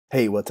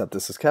Hey, what's up?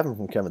 This is Kevin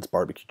from Kevin's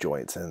Barbecue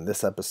Joints, and in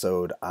this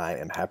episode I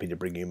am happy to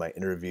bring you my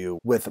interview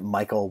with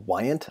Michael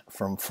Wyont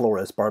from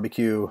Flores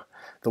Barbecue.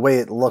 The way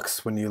it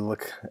looks when you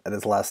look at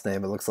his last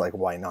name, it looks like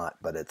why not,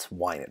 but it's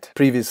Wyont.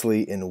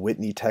 Previously in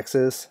Whitney,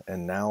 Texas,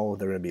 and now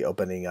they're going to be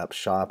opening up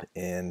shop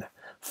in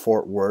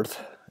Fort Worth.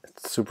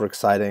 It's super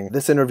exciting.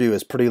 This interview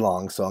is pretty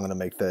long, so I'm going to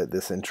make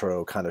this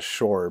intro kind of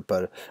short,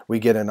 but we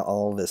get in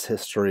all this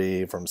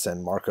history from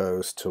San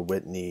Marcos to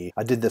Whitney.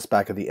 I did this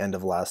back at the end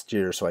of last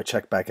year, so I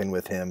checked back in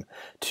with him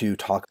to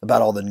talk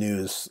about all the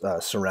news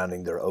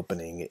surrounding their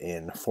opening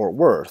in Fort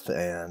Worth,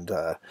 and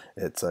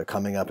it's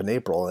coming up in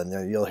April,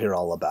 and you'll hear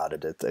all about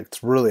it.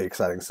 It's really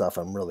exciting stuff.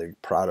 I'm really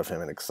proud of him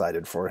and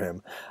excited for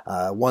him.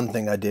 One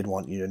thing I did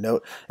want you to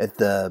note, at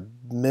the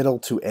middle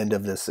to end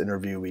of this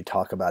interview, we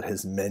talk about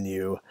his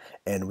menu,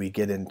 and we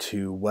get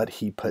into what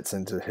he puts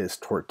into his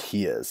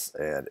tortillas,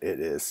 and it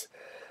is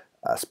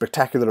a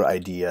spectacular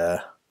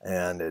idea,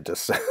 and it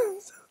just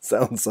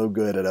sounds so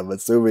good, and I'm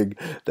assuming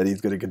that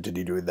he's going to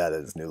continue doing that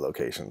at his new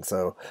location.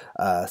 So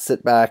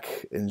sit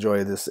back,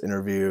 enjoy this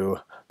interview.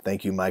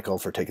 Thank you, Michael,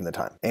 for taking the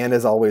time. And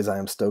as always, I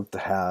am stoked to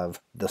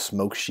have the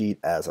Smoke Sheet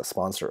as a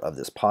sponsor of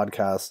this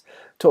podcast.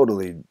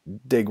 Totally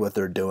dig what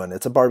they're doing.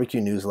 It's a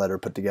barbecue newsletter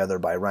put together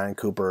by Ryan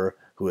Cooper,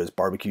 who is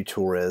Barbecue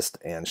Tourist,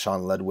 and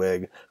Sean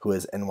Ledwig, who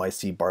is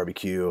NYC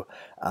Barbecue.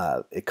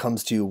 It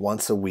comes to you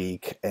once a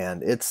week,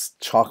 and it's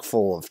chock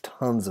full of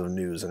tons of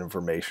news and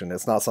information.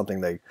 It's not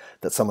something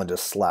that someone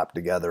just slapped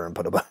together and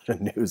put a bunch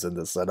of news in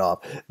to set off.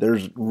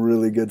 There's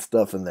really good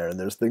stuff in there, and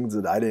there's things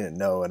that I didn't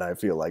know, and I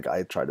feel like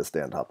I try to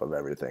stay on top of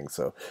everything.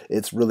 So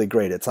it's really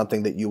great. It's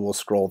something that you will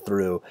scroll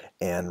through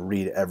and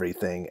read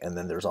everything, and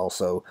then there's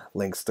also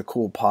links to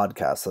cool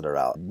podcasts that are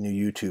out, new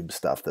YouTube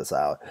stuff that's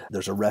out.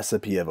 There's a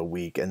recipe of a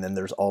week, and then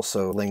there's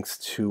also links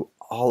to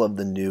all of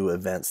the new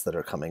events that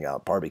are coming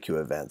out, barbecue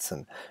events.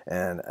 And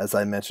as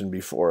I mentioned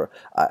before,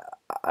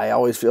 I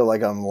always feel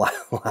like I'm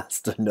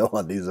last to know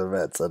on these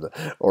events,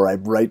 or I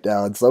write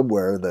down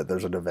somewhere that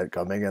there's an event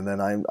coming, and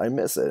then I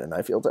miss it, and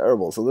I feel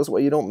terrible. So this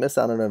way you don't miss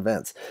out on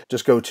events.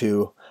 Just go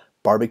to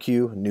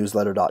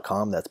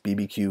barbecuenewsletter.com. That's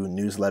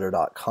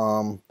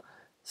bbqnewsletter.com.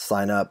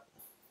 Sign up.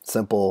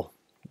 Simple.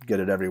 Get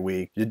it every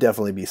week. You'd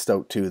definitely be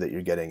stoked too that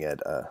you're getting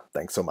it.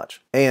 Thanks so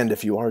much. And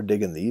if you are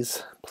digging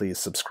these, please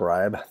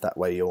subscribe. That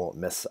way you won't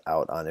miss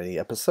out on any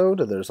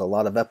episode. There's a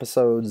lot of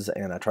episodes,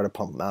 and I try to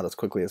pump them out as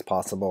quickly as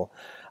possible.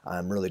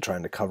 I'm really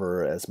trying to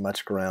cover as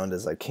much ground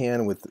as I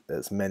can with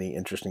as many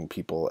interesting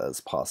people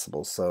as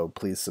possible. So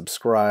please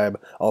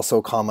subscribe.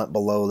 Also comment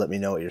below. Let me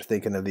know what you're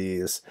thinking of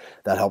these.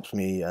 That helps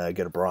me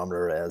get a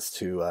barometer as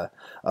to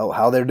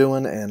how they're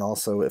doing, and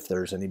also if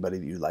there's anybody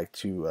that you'd like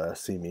to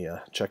see me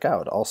check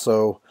out.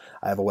 Also,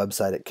 I have a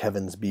website at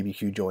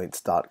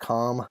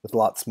kevinsbbqjoints.com with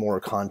lots more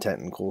content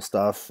and cool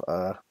stuff.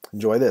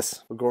 Enjoy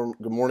this. Good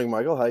morning,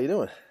 Michael. How you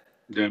doing?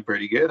 Doing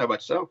pretty good. How about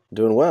yourself?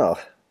 Doing well.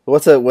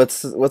 What's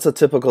a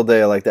typical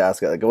day? I like to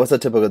ask. Like, what's a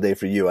typical day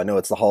for you? I know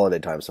it's the holiday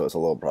time, so it's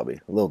probably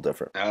a little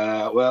different.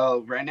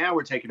 Well, right now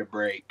we're taking a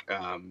break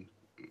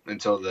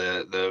until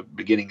the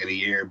beginning of the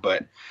year,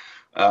 but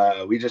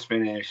we just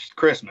finished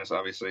Christmas,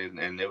 obviously,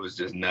 and it was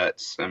just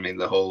nuts. I mean,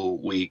 the whole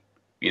week,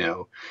 we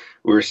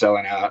were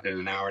selling out in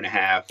an hour and a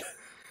half.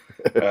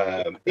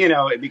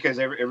 Because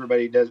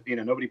everybody does,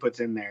 nobody puts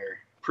in their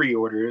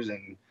pre-orders,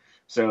 and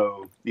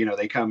so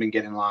they come and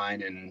get in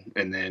line,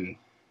 and then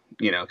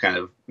kind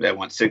of they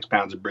want 6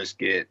 pounds of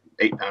brisket,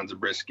 8 pounds of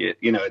brisket.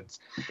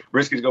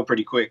 Briskets go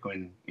pretty quick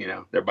when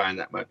they're buying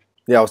that much.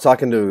 Yeah, I was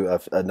talking to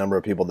a number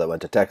of people that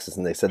went to Texas,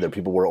 and they said that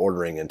people were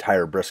ordering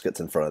entire briskets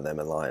in front of them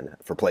in line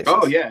for places.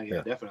 Oh, yeah,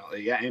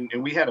 definitely. Yeah,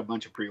 and we had a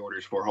bunch of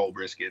pre-orders for whole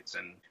briskets,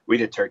 and we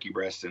did turkey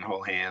breasts and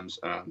whole hams.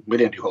 We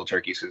didn't do whole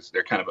turkeys because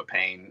they're kind of a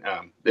pain.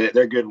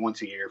 They're good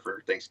once a year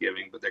for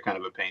Thanksgiving, but they're kind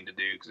of a pain to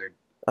do because they're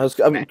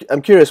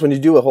I'm curious, when you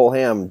do a whole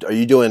ham, are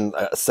you doing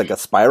like a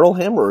spiral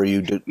ham, or are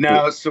you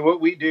No, so what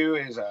we do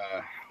is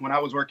when I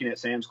was working at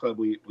Sam's Club,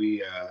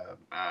 we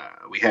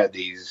had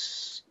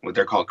these, what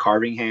they're called,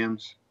 carving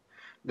hams.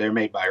 They're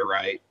made by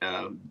Wright,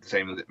 the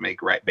same that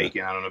make Wright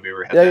bacon. I don't know if you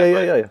ever had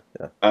that.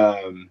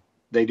 Yeah.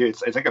 They do.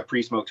 It's like a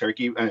pre-smoked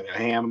turkey, a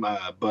ham,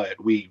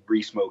 but we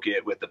re-smoke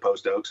it with the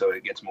post oak, so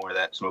it gets more of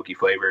that smoky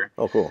flavor.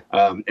 Oh, cool.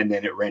 And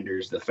then it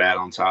renders the fat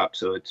on top,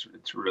 so it's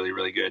really,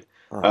 really good.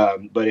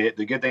 But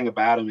the good thing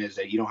about them is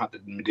that you don't have to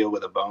deal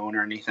with a bone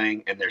or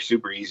anything, and they're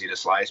super easy to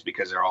slice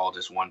because they're all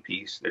just one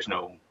piece. There's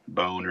no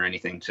bone or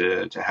anything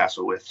to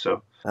hassle with.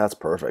 So that's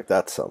perfect.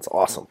 That sounds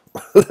awesome.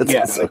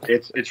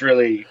 It's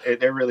really,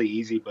 they're really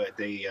easy, but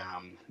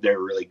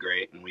they're really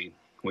great, and we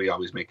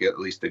always make at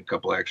least a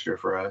couple extra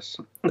for us.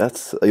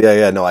 That's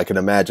no, I can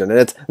imagine,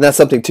 and that's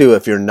something too.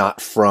 If you're not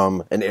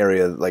from an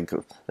area like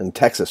in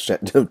Texas,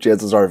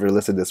 chances are, if you're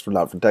listening to this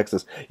not from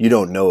Texas, you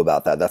don't know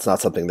about that. That's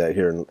not something that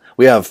here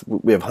we have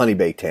honey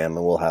baked ham,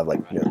 and we'll have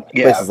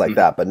places like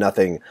that, but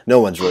no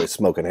one's really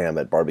smoking ham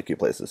at barbecue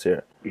places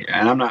here. Yeah,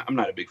 and I'm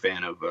not a big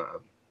fan of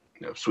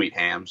sweet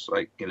hams,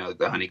 like,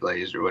 the honey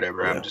glazed or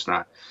whatever. I'm Yeah. just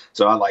not.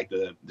 So I like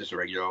just a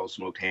regular old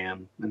smoked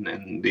ham, and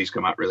then these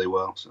come out really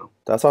well. So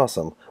That's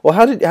awesome. Well,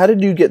 how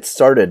did you get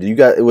started?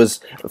 It was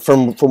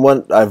from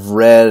what I've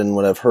read and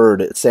what I've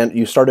heard.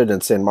 You started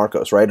in San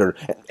Marcos, right?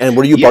 And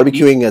were you yeah,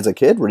 barbecuing as a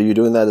kid? Were you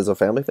doing that as a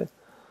family thing?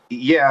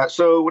 yeah.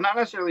 So not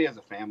necessarily as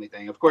a family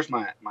thing. Of course,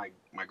 my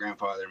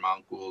grandfather, my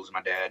uncles,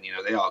 my dad,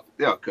 they all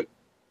cook,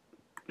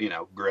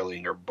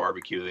 grilling or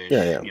barbecuing,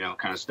 Yeah, yeah.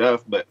 kind of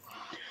stuff. But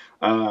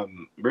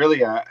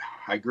really,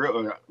 I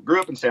grew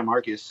up in San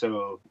Marcos,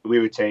 so we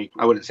would take,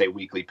 I wouldn't say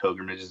weekly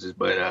pilgrimages,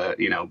 but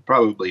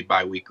probably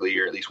bi-weekly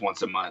or at least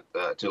once a month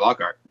to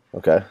Lockhart.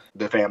 Okay.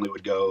 The family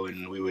would go,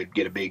 and we would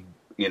get a big,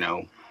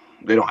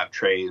 they don't have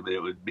trays, but it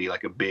would be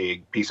like a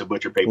big piece of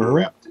butcher paper Mm-hmm.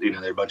 wrapped,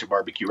 there's a bunch of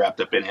barbecue wrapped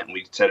up in it, and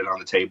we'd set it on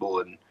the table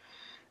and,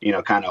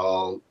 kind of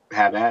all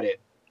have at it,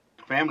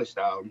 family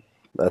style.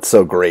 That's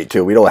so great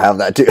too. We don't have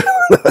that too.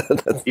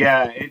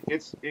 Yeah,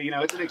 it's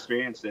it's an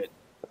experience that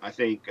I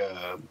think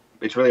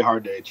it's really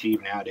hard to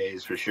achieve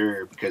nowadays for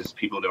sure, because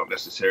people don't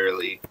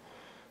necessarily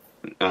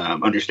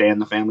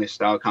understand the family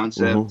style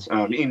concept.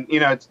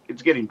 Mm-hmm.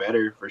 It's getting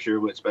better for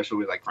sure, but especially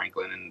with like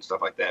Franklin and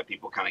stuff like that,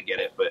 people kind of get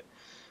it. But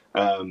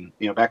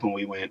back when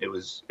we went,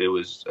 it's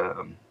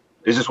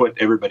just what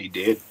everybody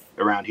did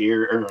around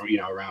here, or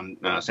around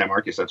San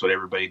Marcos. That's what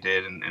everybody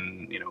did,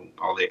 and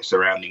all the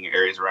surrounding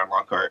areas around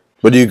Lockhart.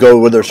 But do you go?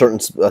 Were there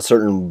a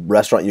certain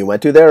restaurant you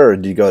went to there, or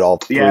did you go to all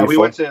three? Yeah, we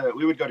would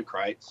go to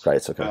Kreitz.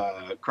 Kreitz,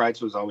 okay.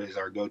 Kreitz was always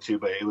our go-to,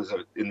 but it was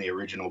in the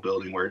original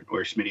building where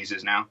Smitty's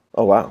is now.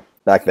 Oh wow,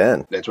 back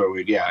then. That's where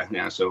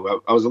yeah.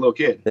 So I was a little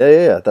kid.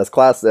 Yeah. That's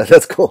class.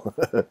 That's cool.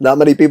 Not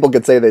many people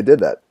could say they did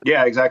that.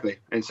 Yeah, exactly.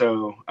 And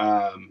so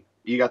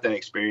you got that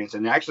experience.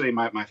 And actually,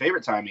 my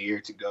favorite time of year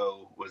to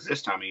go was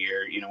this time of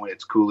year. When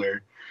it's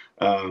cooler,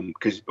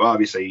 because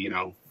obviously,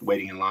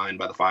 waiting in line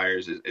by the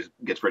fires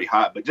gets pretty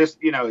hot. But just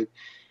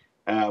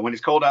when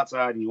it's cold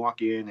outside and you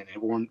walk in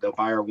and the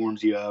fire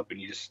warms you up, and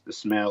the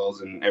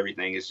smells and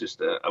everything is just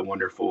a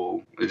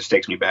wonderful. It just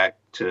takes me back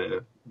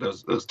to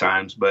those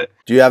times. But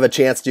do you have a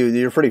chance to?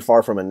 You're pretty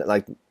far from it.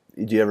 Like, do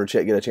you ever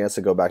get a chance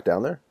to go back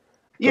down there?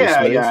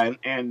 Yeah.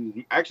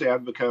 And actually,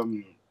 I've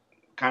become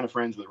kind of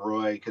friends with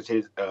Roy, because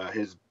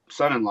his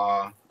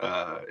son-in-law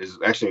is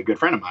actually a good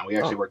friend of mine. We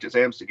actually worked at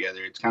Sam's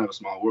together. It's kind of a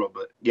small world,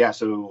 but yeah.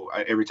 So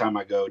every time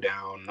I go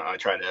down, I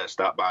try to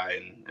stop by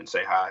and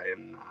say hi.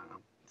 And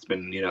it's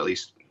been at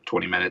least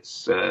 20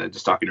 minutes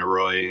just talking to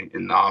Roy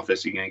in the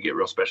office. You're gonna get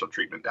real special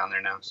treatment down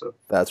there now. So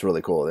that's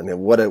really cool. And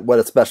what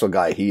a special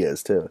guy he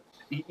is too.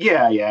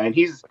 Yeah, and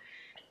he's.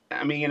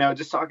 I mean,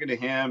 just talking to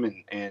him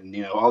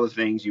and all the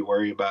things you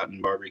worry about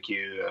in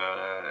barbecue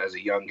as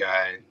a young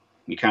guy,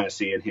 you kind of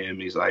see in him.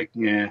 He's like,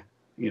 yeah,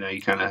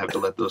 you kind of have to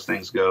let those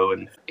things go.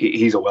 And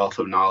he's a wealth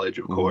of knowledge,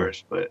 of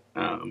course, but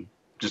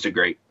just a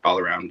great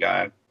all-around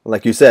guy.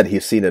 Like you said,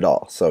 he's seen it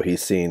all. So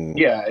he's seen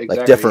exactly.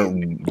 like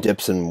different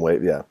dips and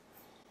waves. Yeah.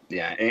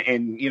 Yeah.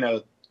 And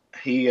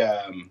he's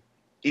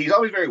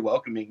always very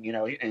welcoming,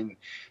 and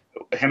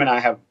him and I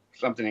have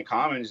something in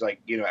common. Is like,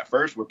 at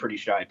first we're pretty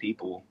shy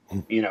people,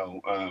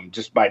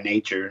 just by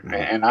nature,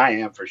 and I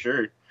am for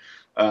sure.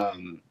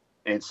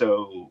 And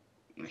so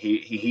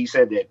he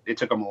said that it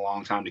took him a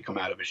long time to come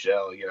out of his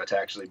shell, to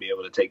actually be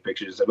able to take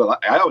pictures.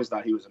 But I always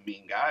thought he was a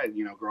mean guy,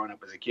 growing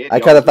up as a kid. I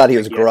kind of thought he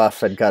was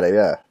gruff and kind of,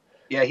 yeah.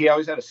 Yeah, he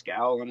always had a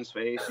scowl on his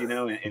face, and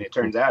it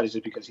turns out it's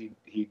just because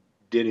he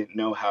didn't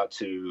know how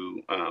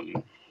to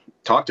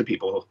talk to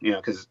people,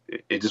 because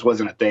it just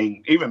wasn't a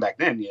thing. Even back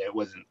then, it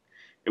wasn't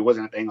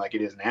a thing like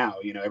it is now.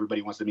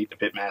 Everybody wants to meet the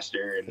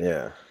pitmaster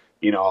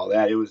and all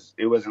that.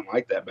 It wasn't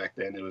like that back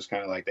then. It was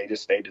kind of like they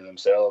just stayed to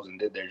themselves and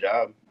did their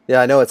job. Yeah,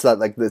 I know it's not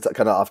like it's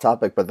kind of off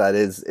topic, but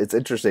it's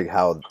interesting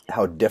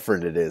how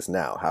different it is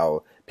now.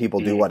 How people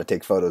do want to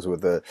take photos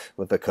with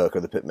the cook or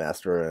the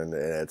pitmaster, and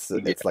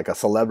it's like a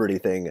celebrity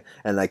thing.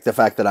 And like the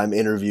fact that I'm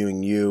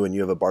interviewing you and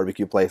you have a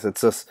barbecue place,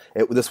 this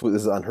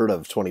was unheard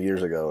of 20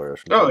 years ago or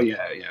something. Oh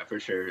yeah, for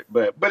sure.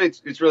 But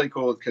it's really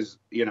cool because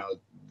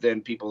then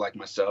people like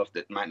myself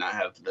that might not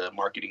have the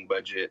marketing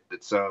budget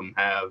that some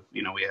have,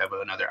 we have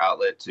another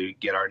outlet to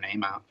get our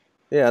name out.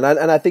 Yeah, and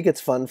I think it's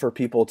fun for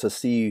people to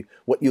see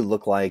what you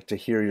look like, to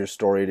hear your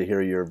story, to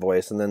hear your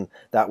voice, and then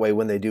that way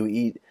when they do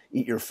eat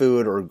your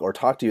food or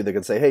talk to you, they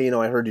can say, hey,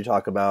 I heard you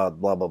talk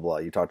about blah blah blah.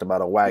 You talked about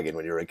a wagon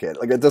when you were a kid.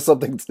 Like, it's just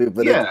something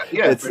stupid.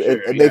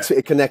 It makes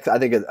it connect. I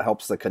think it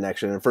helps the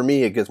connection, and for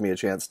me, it gives me a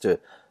chance to,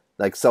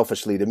 like,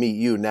 selfishly to meet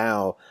you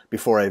now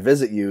before I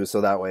visit you, so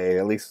that way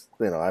at least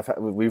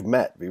we've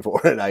met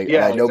before, and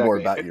I know more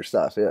about your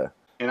stuff. Yeah.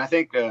 And I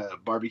think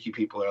barbecue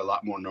people are a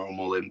lot more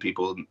normal than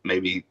people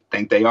maybe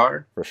think they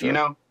are. For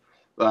sure.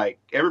 Like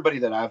everybody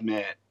that I've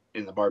met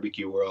in the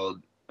barbecue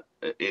world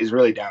is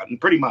really down.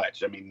 Pretty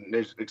much. I mean,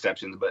 there's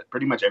exceptions, but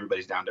pretty much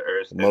everybody's down to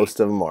earth. Most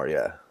of them are,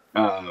 yeah.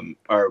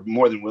 Are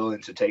more than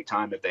willing to take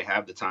time if they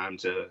have the time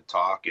to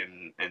talk,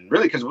 and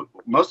really, because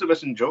most of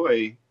us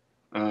enjoy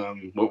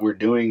what we're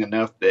doing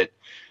enough that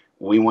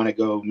we want to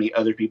go meet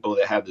other people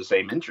that have the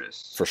same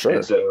interests. For sure.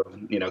 And so,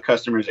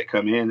 customers that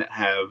come in that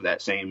have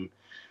that same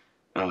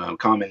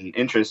common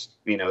interest,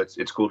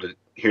 it's cool to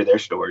hear their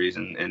stories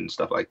and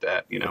stuff like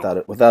that.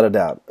 Without a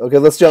doubt. Okay,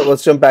 let's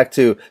jump back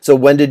to, so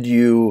when did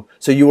you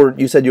said you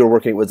were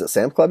working, was it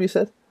Sam's Club you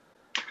said?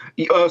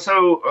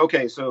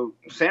 So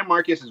San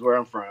Marcos is where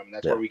I'm from.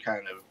 That's Yeah. where we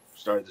kind of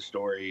started the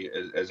story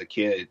as a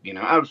kid.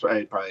 I was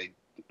probably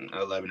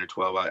 11 or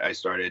 12. I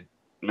started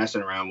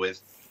messing around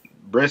with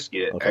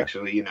brisket, Okay.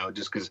 actually,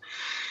 just because,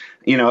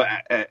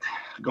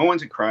 going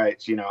to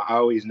Kreitz, I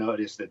always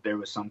noticed that there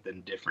was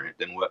something different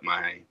than what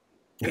my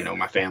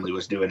family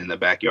was doing in the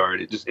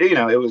backyard. It just, it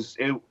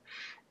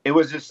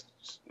was just,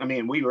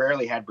 we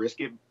rarely had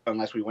brisket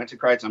unless we went to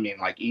Kreitz.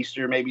 Like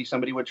Easter, maybe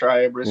somebody would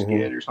try a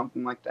brisket or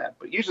something like that.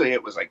 But usually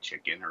it was like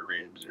chicken or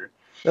ribs or.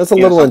 That's a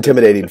little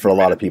intimidating for a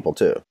lot of people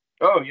too.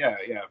 Oh yeah,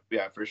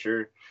 for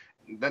sure.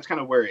 That's kind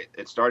of where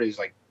it started, is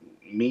like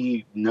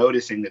me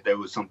noticing that there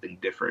was something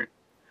different.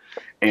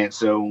 And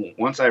so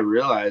once I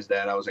realized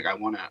that, I was like, I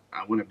want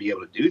to be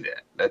able to do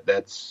that.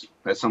 That's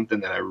something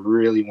that I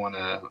really want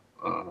to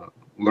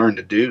learn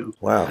to do.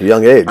 Wow,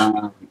 young age.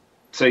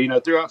 So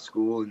throughout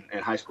school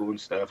and high school and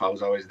stuff, I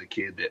was always the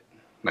kid that,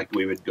 like,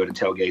 we would go to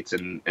tailgates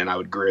and I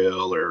would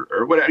grill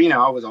or whatever.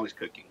 I was always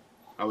cooking.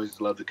 I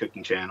always loved the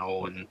cooking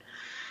channel and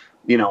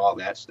all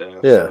that stuff.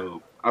 Yeah.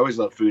 So I always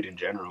loved food in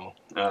general.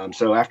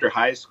 So after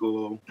high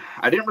school,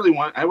 I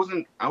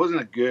wasn't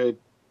a good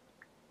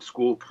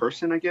school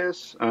person, I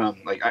guess.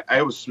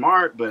 I was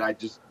smart, but I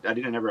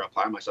didn't ever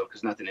apply myself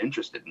because nothing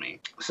interested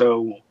me.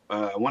 So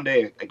one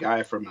day a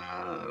guy from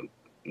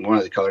one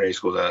of the culinary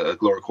schools,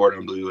 Glory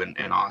Cordon Bleu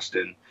in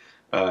Austin,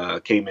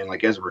 came in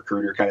like as a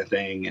recruiter kind of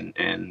thing,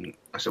 and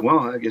I said, well,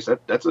 I guess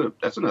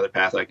that's another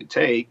path I could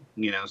take,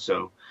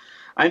 So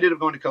I ended up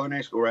going to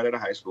culinary school right out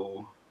of high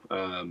school.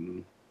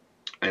 In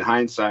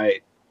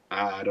hindsight,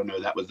 I don't know,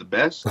 that was the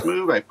best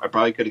move. I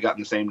probably could have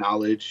gotten the same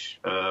knowledge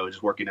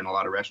just working in a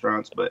lot of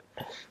restaurants, but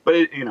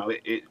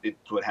it's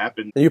what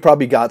happened. And you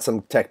probably got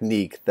some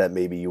technique that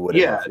maybe you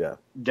wouldn't have. Yeah,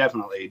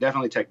 definitely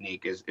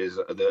technique is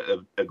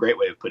a great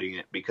way of putting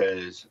it,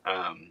 because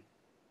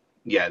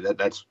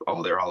that's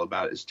all they're all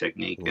about is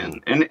technique,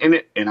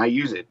 and I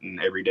use it in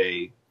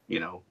everyday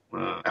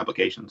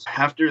applications.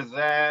 After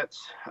that,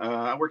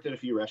 I worked at a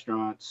few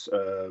restaurants,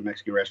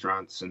 Mexican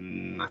restaurants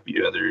and a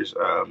few others.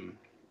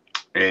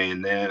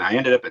 And then I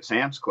ended up at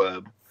Sam's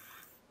Club.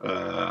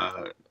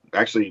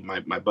 Actually,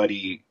 my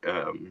buddy,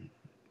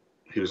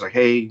 he was like,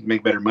 "Hey,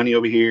 make better money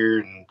over here,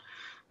 and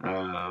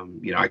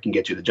I can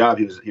get you the job."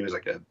 He was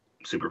like a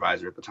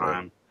supervisor at the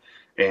time,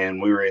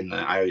 and we were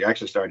I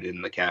actually started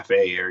in the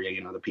cafe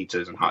area, the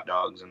pizzas and hot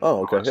dogs. And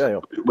okay, yeah.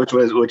 Which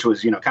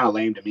was kind of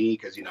lame to me,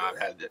 because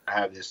I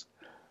have this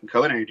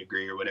culinary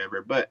degree or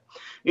whatever, but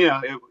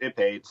it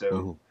paid.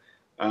 So,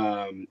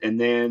 and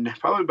then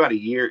probably about a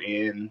year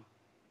in,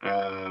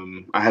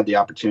 I had the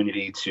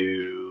opportunity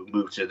to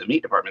move to the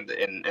meat department,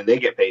 and they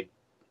get paid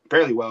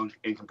fairly well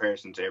in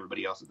comparison to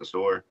everybody else at the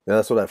store. Yeah,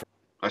 that's what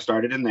I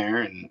started in there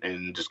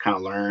and just kind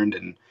of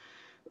learned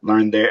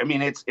there.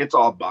 It's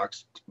all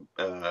boxed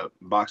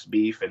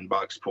beef and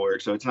boxed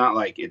pork, so it's not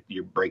like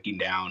you're breaking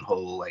down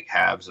whole like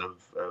halves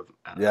of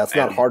it's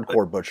not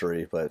hardcore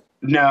butchery, but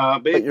no,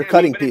 but you're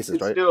cutting pieces,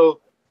 it's right?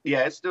 Still,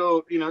 it's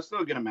still it's still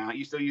a good amount.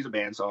 You still use a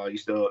bandsaw. You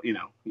still you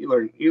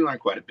learn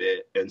quite a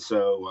bit, and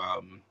so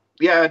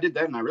I did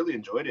that, and I really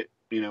enjoyed it.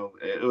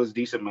 It was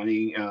decent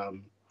money.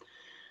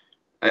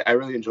 I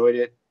really enjoyed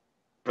it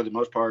for the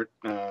most part.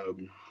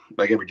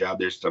 Like every job,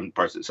 there's some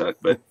parts that suck,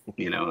 but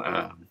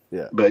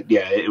But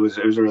it was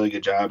a really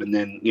good job. And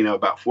then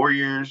about 4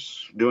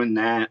 years doing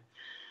that,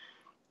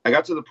 I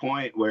got to the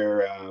point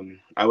where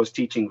I was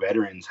teaching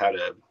veterans how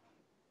to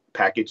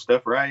package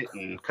stuff right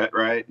and cut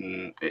right,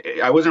 and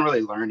I wasn't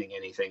really learning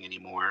anything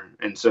anymore.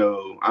 And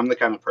so I'm the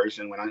kind of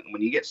person,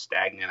 when you get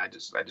stagnant, I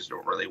just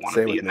don't really want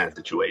to be in that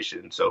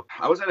situation. So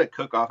I was at a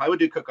cook-off. I would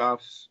do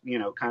cook-offs,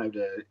 kind of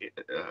to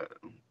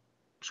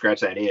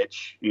scratch that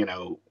itch. Did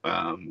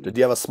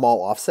you have a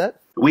small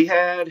offset? We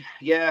had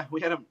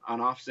an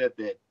offset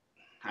that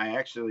I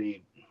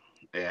actually,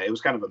 it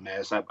was kind of a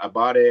mess. I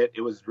bought it.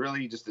 It was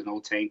really just an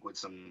old tank with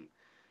some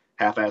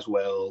half-ass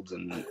welds,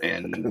 and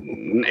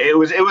it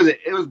was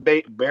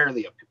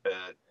barely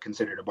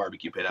considered a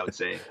barbecue pit, I would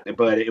say.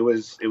 But it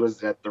was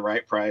at the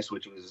right price,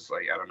 which was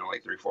like, I don't know,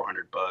 like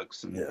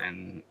 $300-400,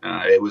 and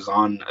it was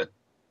on a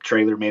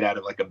trailer made out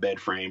of like a bed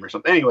frame or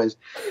something. Anyways,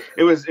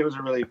 it was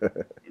a really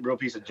real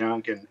piece of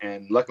junk,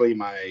 and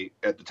luckily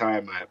at the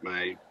time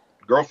my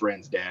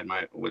girlfriend's dad,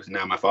 was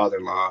now my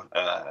father-in-law.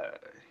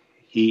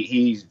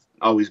 He's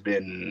always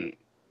been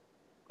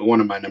one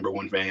of my number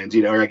one fans,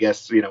 or I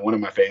guess, one of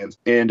my fans.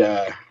 And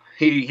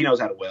he knows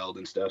how to weld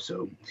and stuff.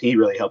 So he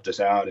really helped us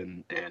out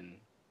and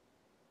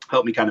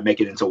helped me kind of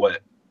make it into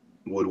what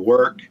would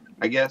work,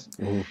 I guess.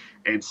 Mm-hmm.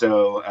 And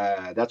so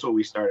that's what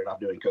we started off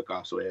doing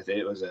cook-offs with.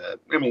 It was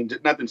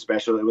nothing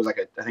special. It was like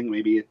I think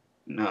maybe a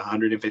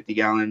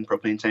 150-gallon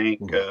propane tank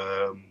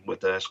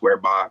with a square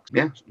box.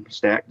 Yeah,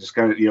 stacked, just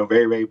kind of,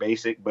 very, very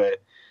basic,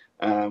 but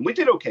we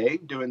did okay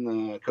doing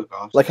the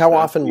cook-offs. Like, how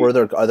often are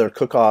there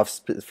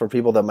cook-offs for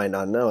people that might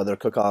not know? Are there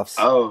cook-offs?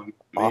 Oh,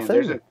 man,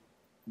 often?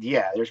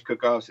 Yeah, there's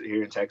cook-offs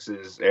here in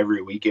Texas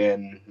every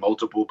weekend,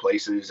 multiple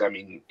places. I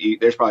mean,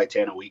 there's probably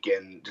 10 a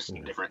weekend, just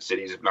in different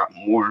cities, if not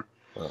more.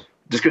 Oh.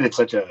 Just because it's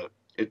such a,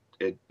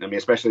 I mean,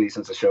 especially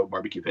since the show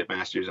Barbecue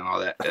Pitmasters and all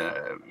that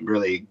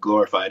really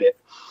glorified it.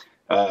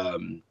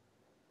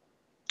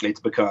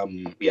 It's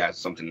become,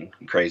 something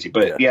crazy.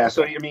 But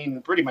so, I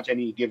mean, pretty much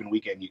any given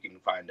weekend you can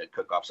find a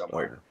cook-off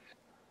somewhere.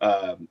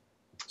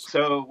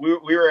 So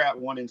we were at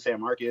one in San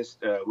Marcos.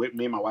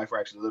 Me and my wife were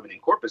actually living in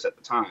Corpus at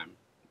the time.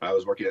 I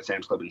was working at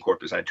Sam's Club in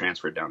Corpus. I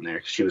transferred down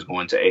there. She was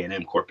going to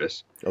A&M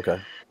Corpus. Okay.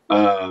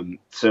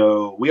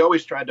 So we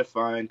always tried to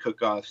find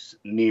cook-offs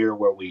near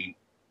where we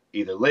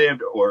either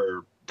lived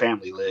or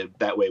family lived.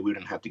 That way we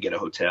didn't have to get a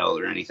hotel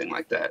or anything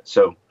like that.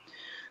 So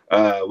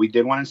we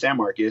did one in San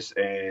Marcos,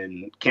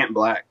 and Kent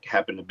Black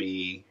happened to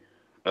be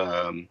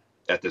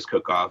at this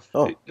cook-off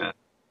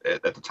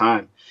at the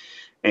time.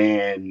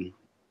 And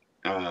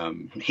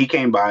he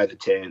came by the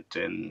tent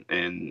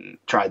and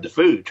tried the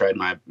food, tried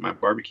my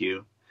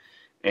barbecue.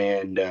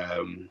 And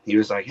he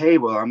was like, "Hey,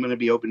 well, I'm going to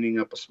be opening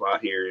up a spot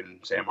here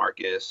in San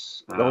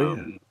Marcos.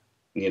 Kent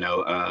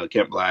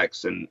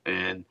Black's, and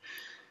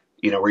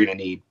we're going to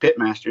need pit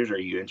masters. Are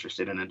you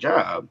interested in a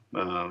job?"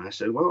 I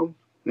said, "Well,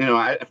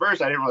 at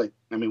first I didn't really.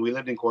 I mean, we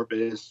lived in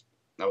Corpus.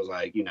 I was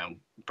like,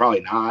 probably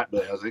not,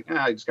 but I was like,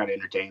 I just kind of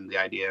entertained the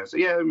idea. So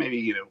yeah,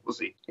 maybe we'll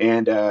see."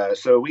 And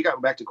so we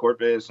got back to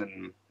Corpus,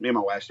 and me and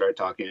my wife started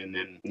talking,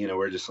 and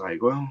we're just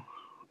like, well.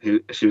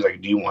 She was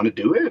like, "Do you want to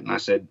do it?" And I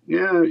said,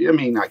 "Yeah, I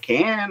mean, I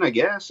can, I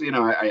guess.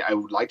 I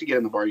would like to get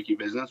in the barbecue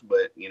business,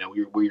 but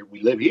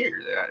we live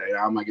here.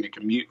 How am I going to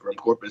commute from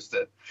Corpus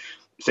to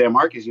San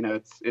Marcos?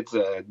 It's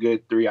a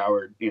good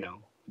 3-hour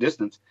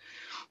distance."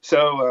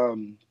 So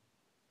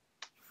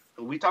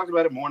we talked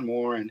about it more and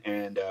more,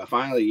 and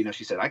finally,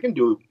 she said, "I can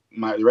do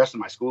the rest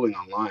of my schooling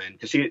online,"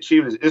 because she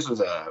was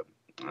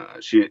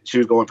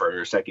going for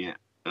her second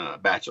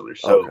bachelor,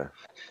 so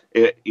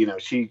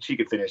she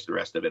could finish the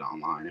rest of it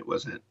online. It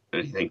wasn't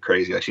anything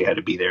crazy like she had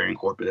to be there in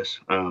Corpus.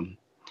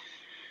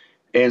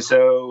 And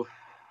so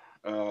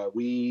I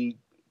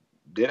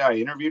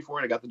interviewed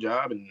for it. I got the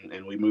job,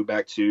 and we moved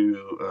back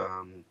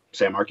to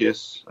San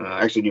Marcos,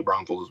 actually New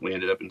Braunfels. We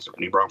ended up in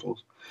New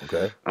Braunfels,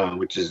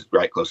 which is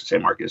right close to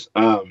San Marcos.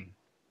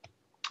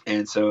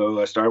 And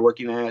so I started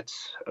working at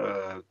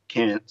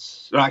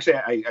Kent's. No, actually,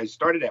 I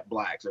started at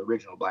Black's,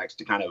 original Black's,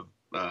 to kind of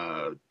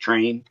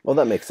train. Well,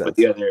 that makes sense. With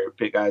the other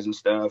pit guys and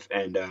stuff.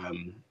 And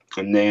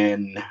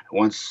then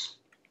once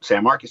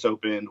San Marcos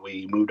opened,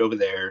 we moved over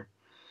there.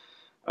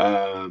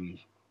 I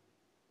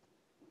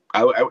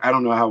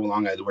don't know how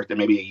long I worked there,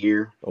 maybe a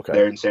year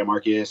there in San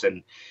Marcos.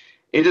 And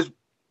it just,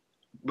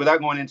 without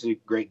going into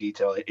great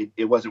detail,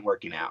 it wasn't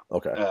working out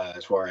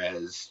as far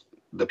as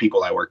the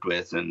people I worked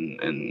with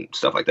and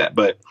stuff like that.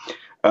 But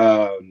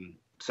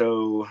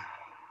so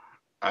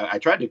I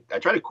tried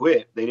to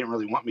quit. They didn't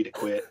really want me to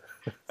quit.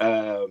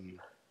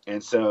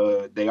 And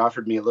so they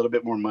offered me a little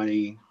bit more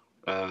money,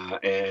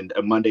 and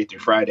a Monday through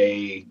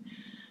Friday,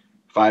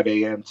 5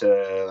 a.m.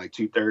 to like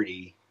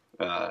 2:30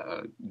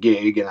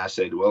 gig. And I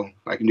said, well,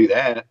 I can do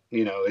that.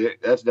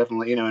 That's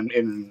definitely,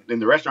 in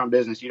the restaurant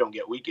business, you don't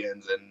get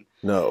weekends. And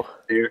no,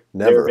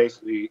 they're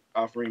basically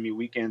offering me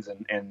weekends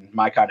and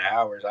my kind of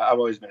hours. I've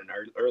always been an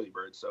early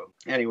bird. So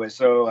anyway,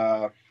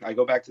 I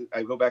go back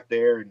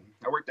there, and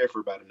I worked there for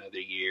about another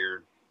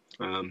year.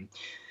 And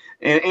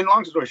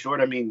long story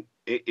short, I mean,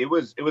 it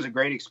was a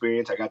great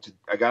experience. I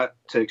got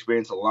to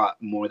experience a lot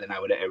more than I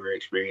would have ever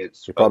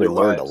experienced. You probably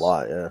learned a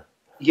lot, yeah.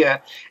 Yeah,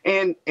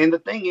 and the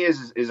thing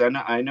is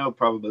I know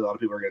probably a lot of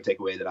people are going to take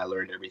away that I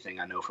learned everything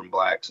I know from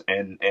Black's,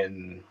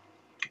 and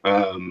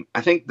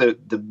I think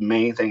the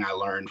main thing I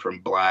learned from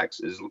Black's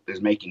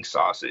is making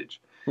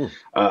sausage,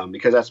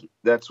 because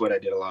that's what I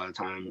did a lot of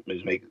the time,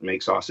 is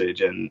make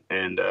sausage, and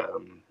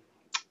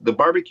the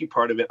barbecue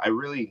part of it, I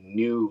really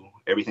knew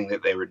everything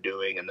that they were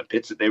doing and the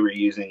pits that they were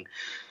using.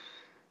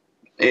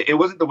 It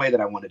wasn't the way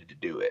that I wanted to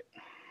do it.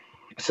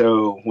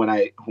 So when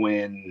I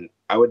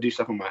would do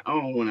stuff on my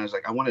own, I was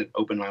like, I want to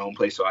open my own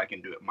place so I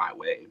can do it my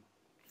way,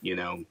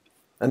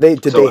 And they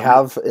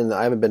have,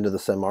 I haven't been to the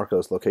San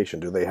Marcos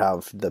location. Do they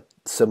have the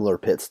similar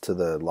pits to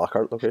the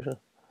Lockhart location?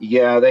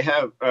 Yeah, they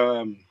have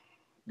the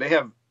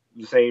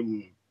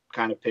same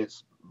kind of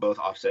pits, both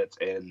offsets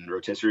and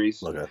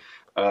rotisseries. Okay.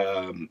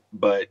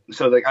 But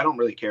so like, I don't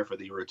really care for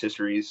the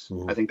rotisseries.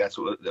 Mm-hmm. I think that's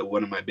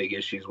one of my big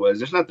issues was.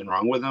 There's nothing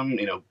wrong with them.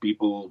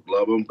 People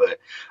love them, but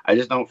I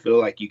just don't feel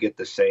like you get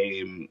the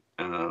same,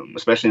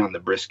 especially on the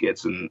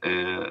briskets, and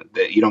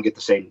that you don't get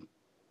the same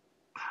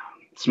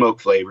smoke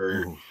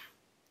flavor. Mm-hmm.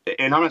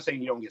 And I'm not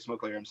saying you don't get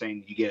smoke flavor. I'm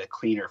saying you get a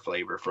cleaner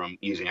flavor from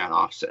using an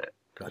offset.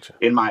 Gotcha.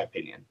 In my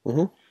opinion.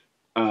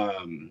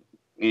 Mm-hmm.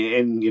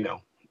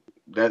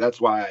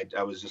 That's why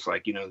I was just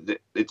like,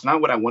 it's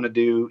not what I want to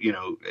do.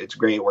 It's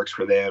great. It works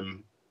for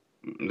them.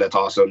 That's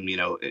awesome.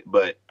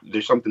 But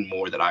there's something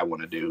more that I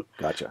want to do.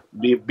 Gotcha.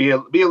 Be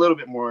a little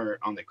bit more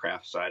on the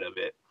craft side of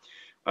it.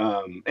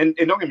 And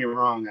don't get me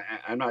wrong.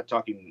 I'm not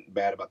talking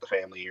bad about the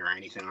family or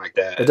anything like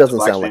that. It doesn't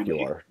sound like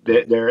you are.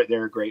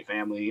 They're a great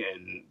family,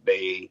 and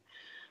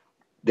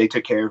they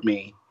took care of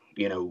me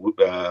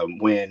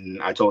when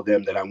I told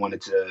them that I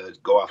wanted to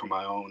go off on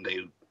my own, they,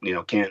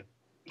 Kent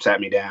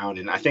sat me down,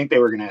 and I think they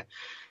were going to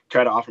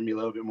try to offer me a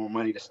little bit more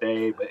money to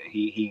stay, but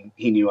he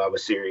knew I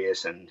was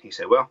serious, and he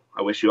said, well,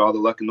 I wish you all the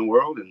luck in the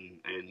world. And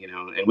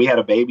we had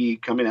a baby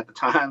coming at the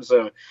time.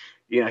 So,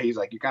 he's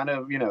like, you're kind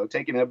of,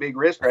 taking a big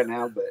risk right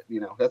now, but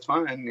that's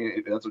fine.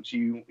 If that's what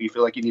you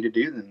feel like you need to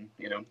do, then,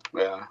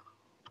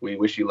 we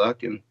wish you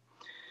luck, and,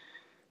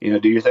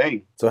 do your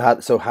thing.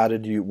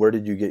 Where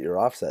did you get your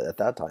offset at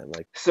that time?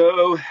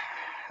 So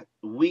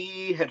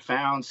we had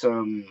found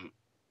some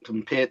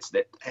pits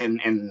that,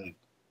 and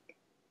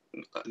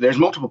there's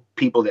multiple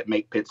people that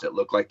make pits that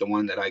look like the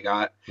one that I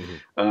got.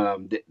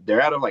 Mm-hmm.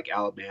 They're out of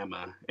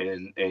Alabama,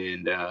 and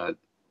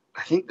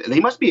I think they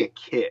must be a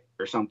kit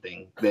or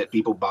something that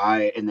people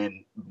buy and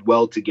then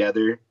weld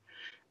together,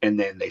 and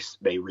then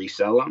they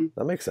resell them.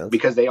 That makes sense,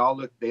 because they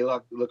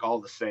look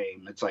all the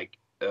same. It's like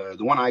the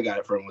one I got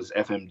it from was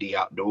FMD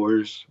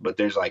Outdoors, but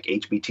there's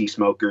HBT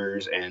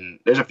smokers, and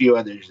there's a few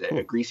others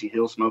that Greasy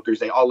Hill smokers.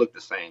 They all look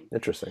the same.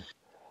 Interesting.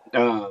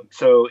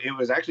 So it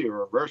was actually a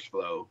reverse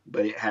flow,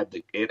 but it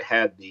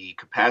had the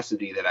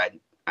capacity that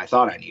I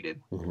thought I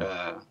needed.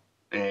 Mm-hmm.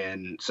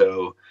 And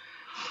so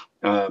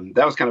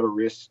that was kind of a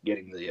risk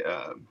getting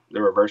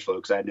the reverse flow,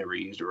 because I'd never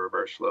used a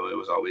reverse flow. It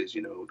was always,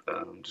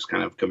 just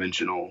kind of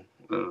conventional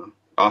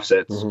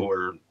offsets mm-hmm.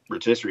 or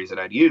rotisseries that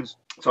I'd use.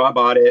 So I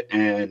bought it,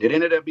 and it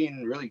ended up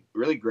being really,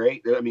 really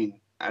great. I mean,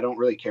 I don't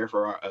really care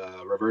for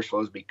reverse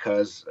flows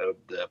because of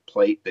the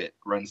plate that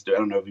runs through. I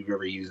don't know if you've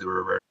ever used the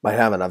reverse. I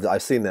haven't.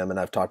 I've seen them, and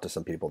I've talked to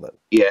some people that.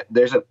 Yeah,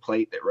 there's a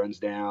plate that runs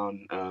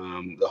down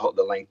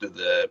the length of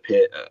the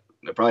pit,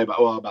 probably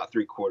about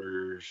three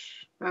quarters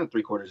of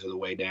the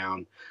way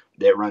down.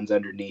 That runs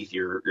underneath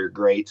your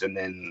grates, and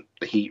then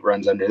the heat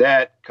runs under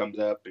that, comes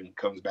up and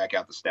comes back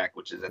out the stack,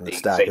 which is at the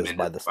same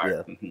end of the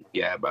fire.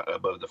 Yeah,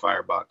 above the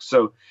firebox.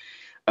 So,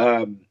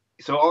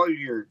 so all of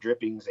your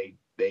drippings,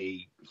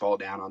 they fall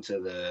down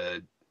onto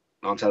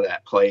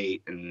that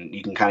plate, and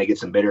you can kind of get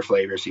some bitter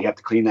flavor. So you have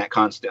to clean that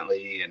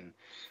constantly and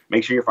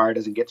make sure your fire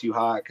doesn't get too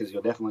hot, because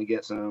you'll definitely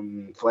get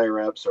some flare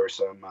ups or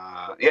some.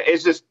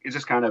 It's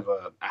just kind of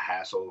a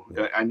hassle.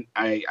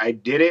 I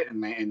did it,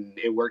 and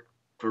it worked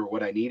for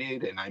what I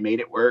needed, and I made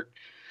it work.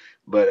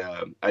 But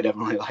I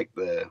definitely like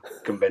the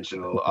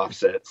conventional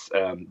offsets.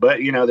 But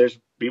there's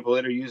people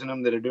that are using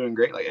them that are doing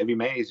great, like Evie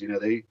Mays.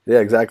 Yeah,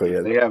 exactly.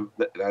 Yeah. They have.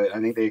 I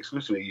think they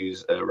exclusively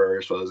use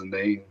reverse flows, and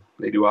they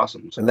do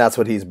awesome. So. And that's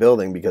what he's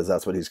building, because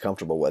that's what he's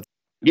comfortable with.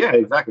 Yeah,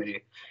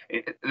 exactly.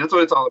 That's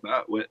what it's all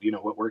about.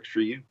 What works for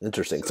you.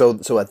 Interesting.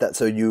 So at that,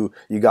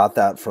 you got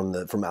that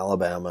from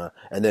Alabama,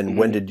 and then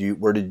mm-hmm.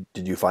 where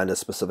did you find a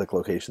specific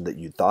location that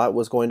you thought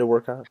was going to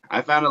work out?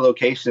 I found a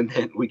location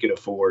that we could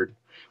afford.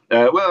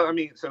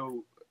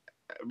 So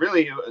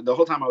really the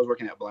whole time I was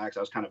working at Black's, I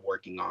was kind of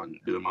working on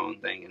doing my own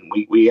thing, and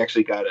we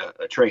actually got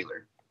a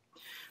trailer.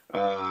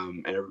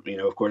 And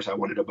of course I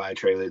wanted to buy a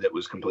trailer that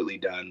was completely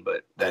done,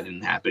 but that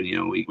didn't happen.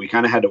 We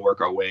kind of had to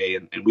work our way,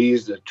 and we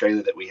used the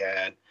trailer that we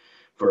had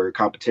for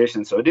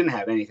competition. So it didn't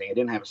have anything. It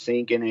didn't have a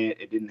sink in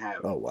it. It didn't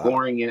have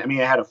flooring in it. I mean,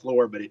 it had a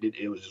floor, but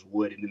it was just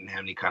wood. It didn't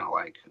have any kind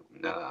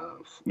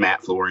of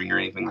matte flooring or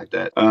anything like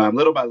that.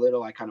 Little by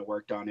little, I kind of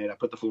worked on it. I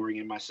put the flooring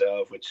in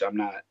myself, which I'm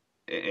not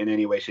in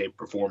any way, shape,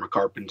 or form a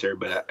carpenter,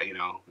 but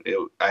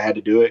I had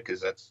to do it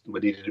because that's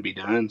what needed to be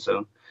done.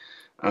 So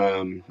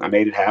I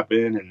made it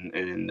happen,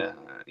 and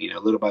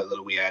little by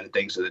little we added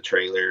things to the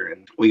trailer,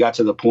 and we got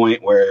to the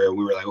point where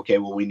we were like, okay,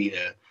 well, we need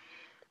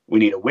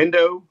a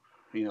window,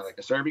 like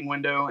a serving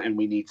window, and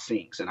we need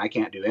sinks, and I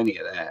can't do any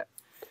of that.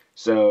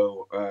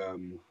 So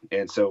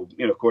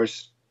of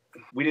course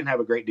we didn't have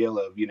a great deal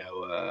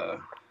of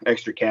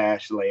extra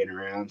cash laying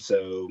around,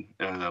 so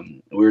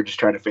we were just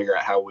trying to figure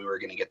out how we were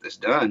going to get this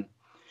done.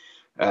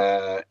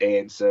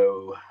 And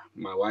so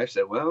my wife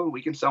said, well,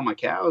 we can sell my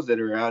cows that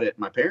are out at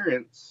my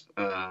parents',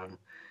 and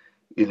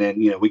then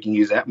we can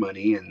use that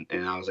money. And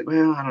I was like,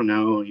 well, I don't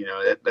know,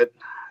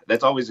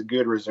 that's always a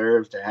good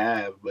reserve to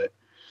have. But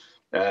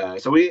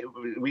so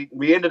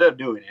we ended up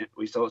doing it.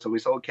 We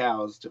sold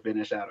cows to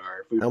finish out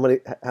our food.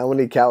 How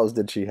many cows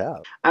did she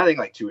have? I think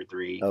like 2 or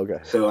 3. Okay.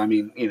 So I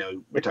mean,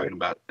 we're talking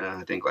about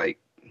I think like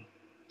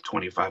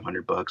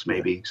 $2,500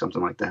 maybe,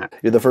 something like that.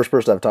 You're the first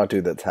person I've talked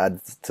to that's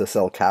had to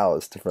sell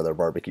cows for their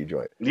barbecue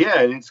joint.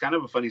 Yeah, and it's kind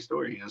of a funny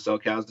story, sell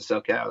cows to sell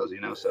cows,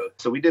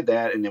 So we did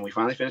that, and then we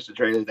finally finished the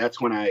trailer.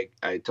 That's when I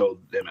told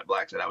them at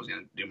Black's that I was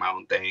going to do my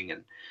own thing.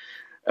 And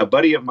a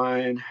buddy of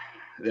mine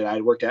that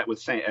I worked at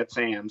at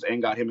Sam's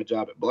and got him a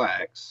job at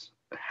Black's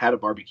had a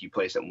barbecue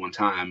place at one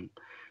time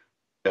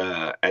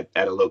at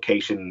a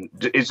location.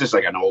 It's just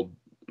like an old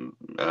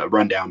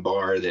rundown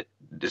bar that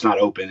is not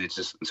open. It's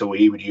just so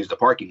we would use the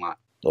parking lot.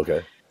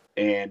 Okay.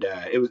 And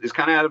it's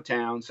kind of out of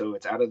town, so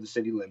it's out of the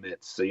city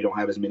limits, so you don't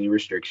have as many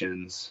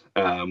restrictions,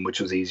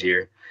 which was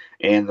easier.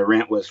 And the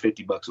rent was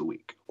 $50 a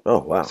week. Oh,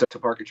 wow. So to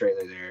park a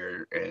trailer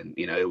there, and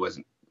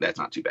that's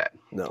not too bad.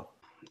 No.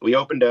 We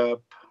opened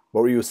up.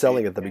 What were you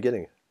selling at the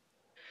beginning?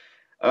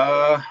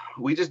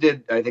 We just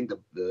did, I think,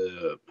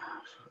 the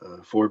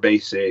four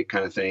basic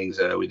kind of things.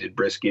 We did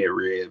brisket,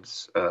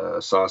 ribs,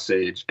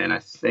 sausage, and I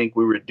think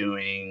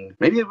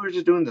maybe we were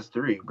just doing the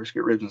three: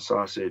 brisket, ribs, and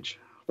sausage.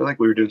 I feel like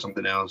we were doing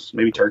something else,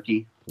 maybe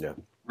turkey. Yeah.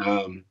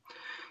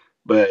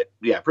 But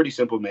yeah, pretty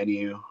simple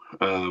menu.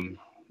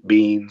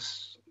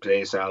 Beans,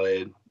 potato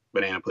salad,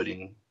 banana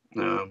pudding.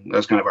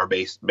 That's kind of our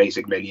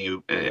basic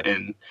menu,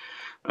 and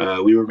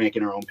we were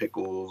making our own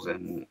pickles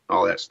and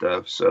all that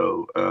stuff.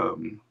 So all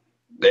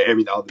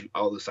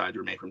the sides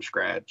were made from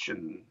scratch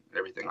and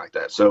everything like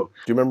that. So, do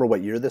you remember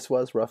what year this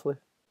was roughly?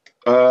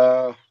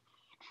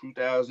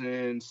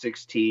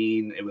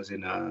 2016. It was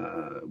in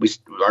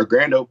our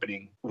grand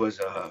opening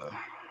was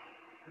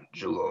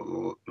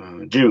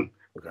June.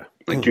 Okay.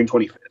 Like June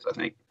 25th, I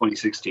think,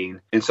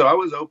 2016. And so I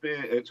was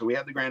open. So we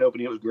had the grand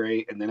opening. It was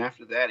great. And then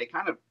after that, it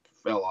kind of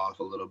fell off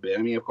a little bit.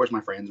 I mean, of course,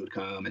 my friends would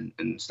come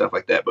and stuff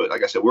like that. But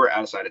like I said, we're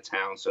outside of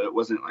town. So it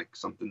wasn't like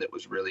something that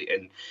was really.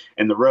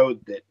 And the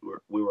road that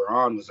we were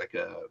on was like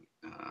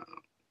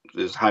it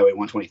was Highway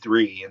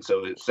 123. And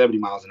so it's 70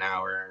 miles an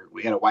hour.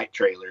 We had a white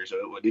trailer,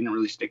 so it didn't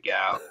really stick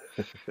out.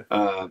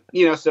 So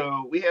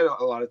we had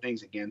a lot of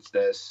things against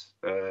us.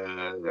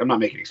 I'm not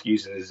making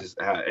excuses. It's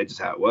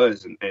just how it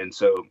was. And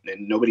so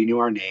nobody knew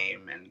our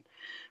name. And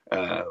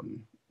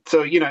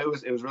so,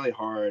 it was really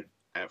hard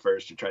at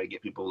first to try to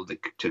get people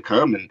to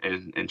come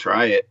and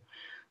try it.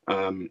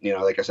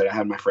 Like I said, I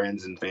had my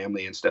friends and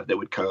family and stuff that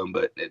would come,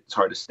 but it's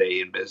hard to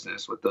stay in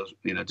business with those,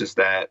 just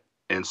that.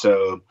 And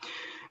so,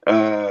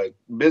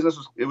 business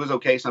was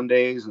okay some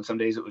days, and some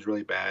days it was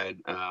really bad.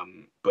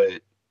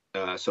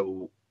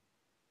 So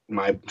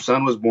my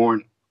son was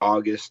born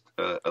August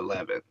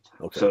 11th.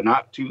 Okay. So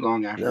not too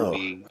long after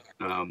we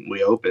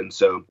opened.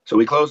 So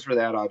we closed for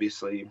that,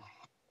 obviously.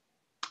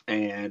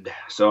 And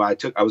so I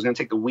was going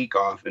to take the week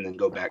off and then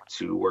go back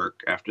to work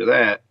after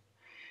that.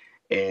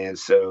 And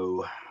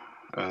so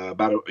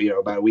about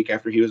a week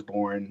after he was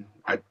born,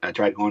 I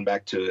tried going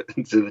back to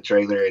the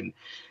trailer, and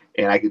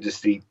I could just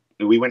see.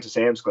 We went to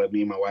Sam's Club,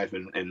 me and my wife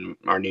and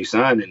our new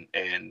son,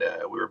 and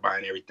we were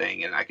buying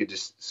everything, and I could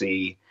just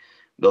see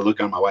the look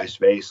on my wife's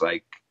face,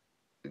 like,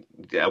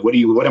 what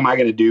am I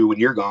going to do when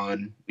you're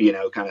gone,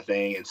 kind of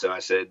thing. And so I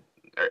said,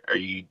 do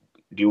you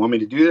want me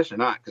to do this or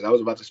not? Because I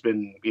was about to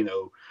spend,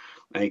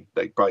 I think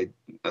like probably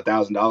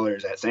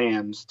 $1,000 at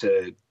Sam's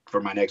for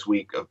my next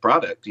week of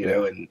product,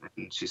 and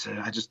she said,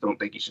 I just don't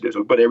think you should do it.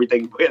 So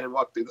we had to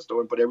walk through the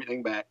store and put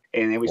everything back.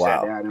 And then we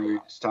sat down and we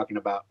were just talking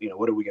about,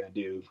 what are we going to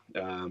do?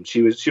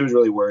 She was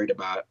really worried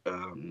about,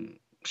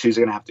 she was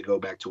going to have to go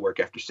back to work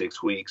after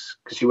 6 weeks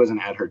because she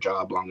wasn't at her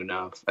job long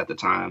enough at the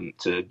time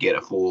to get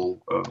a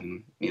full,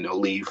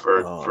 leave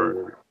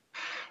for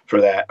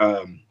that.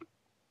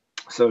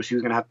 So she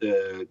was going to have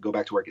to go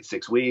back to work at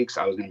 6 weeks.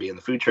 I was going to be in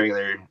the food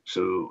trailer.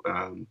 So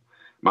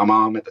my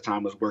mom at the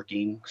time was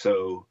working.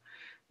 So,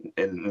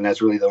 and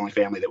that's really the only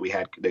family that we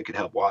had that could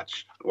help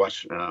watch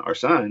our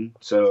son.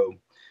 So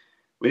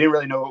we didn't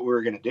really know what we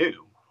were going to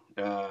do.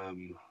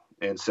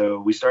 And so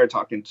we started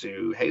talking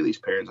to Haley's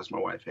parents. That's my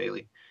wife,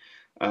 Haley.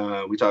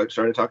 We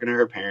started talking to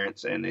her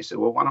parents, and they said,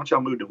 well, why don't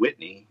y'all move to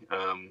Whitney?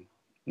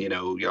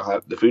 Y'all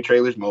have the food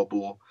trailer's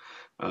mobile.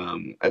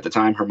 At the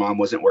time, her mom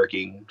wasn't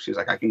working. She was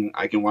like,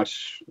 I can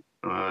watch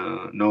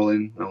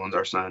Nolan. Nolan's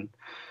our son.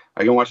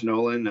 I can watch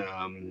Nolan.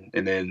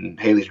 And then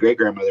Haley's great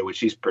grandmother, which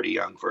she's pretty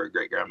young for a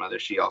great grandmother,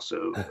 she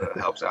also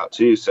helps out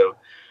too. So,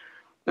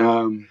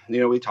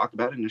 we talked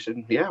about it, and I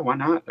said, yeah, why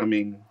not? I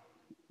mean,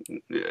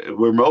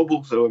 we're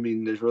mobile, so I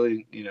mean, there's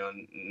really,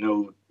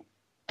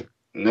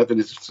 nothing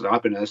is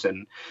stopping us,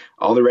 and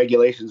all the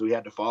regulations we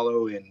had to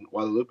follow in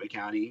Guadalupe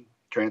County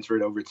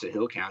transferred over to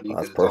Hill County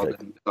because it's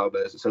all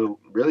business. So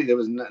really, there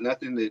was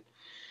nothing that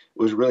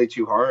was really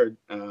too hard,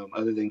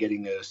 other than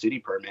getting a city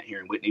permit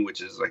here in Whitney,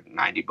 which is like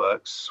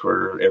 $90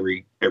 for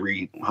every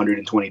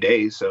 120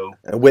 days. So,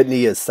 and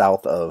Whitney is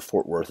south of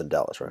Fort Worth and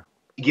Dallas, right?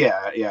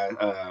 Yeah,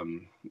 a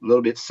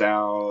little bit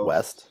south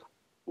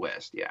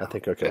west, yeah. I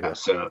think okay. Yeah,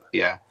 so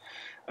yeah,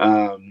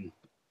 so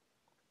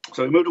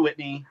we moved to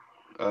Whitney.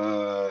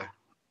 I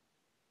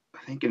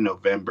think in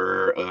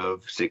November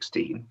of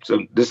 16.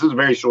 So this is a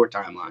very short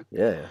timeline.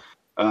 Yeah.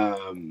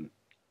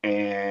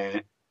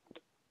 And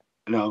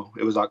no,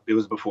 it was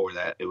before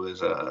that. It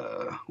was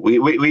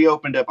we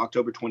opened up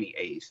October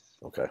 28th.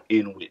 Okay.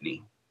 In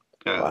Whitney.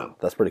 Wow,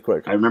 that's pretty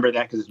quick. I remember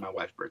that because it's my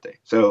wife's birthday.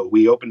 So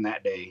we opened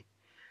that day,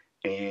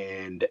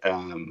 and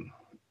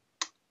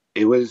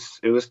it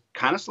was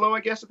kind of slow, I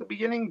guess, at the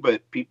beginning.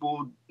 But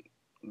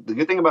the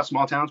good thing about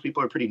small towns,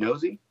 people are pretty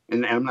nosy,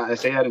 and I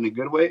say that in a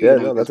good way. Yeah,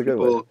 no, that's a good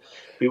way.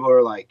 People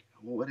are like,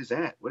 well, what is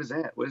that? What is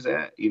that? What is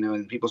that?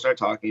 And people start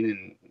talking,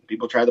 and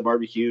people try the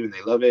barbecue, and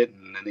they love it,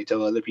 and then they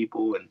tell other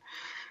people. And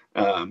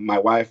my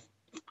wife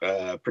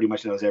pretty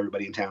much knows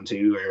everybody in town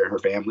too, or her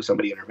family,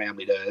 somebody in her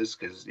family does,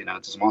 because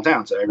it's a small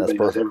town, so everybody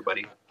knows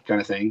everybody,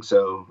 kind of thing.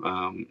 So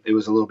it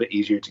was a little bit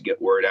easier to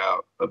get word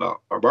out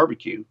about our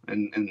barbecue,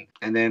 and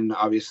then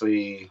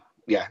obviously,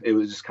 yeah, it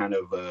was just kind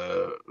of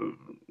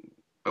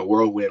a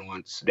whirlwind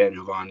once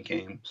Daniel Vaughn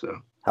came.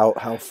 So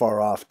How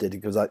far off did he?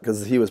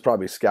 Because he was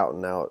probably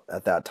scouting out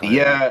at that time.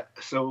 Yeah,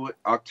 so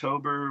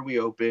October we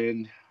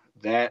opened.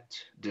 That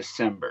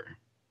December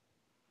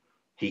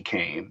he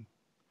came,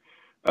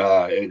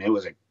 and it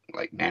was a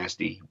like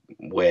nasty,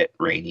 wet,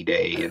 rainy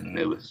day, and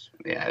it was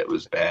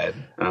bad.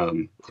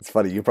 It's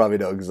funny. You probably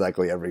know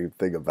exactly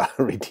everything about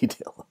every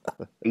detail.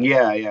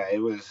 Yeah,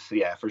 it was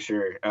for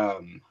sure.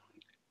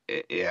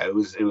 It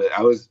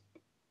was.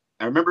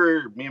 I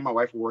remember me and my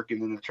wife were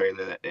working in the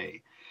trailer that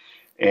day,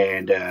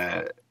 and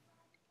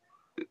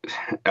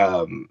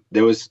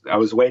I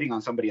was waiting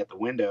on somebody at the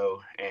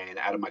window, and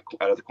out of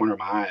the corner of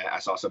my eye, I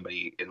saw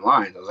somebody in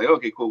line. I was like,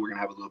 okay, cool, we're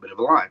gonna have a little bit of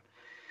a line.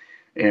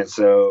 And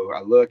so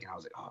I look, and I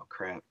was like, oh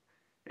crap.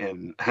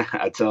 And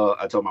I told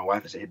my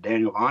wife, I said,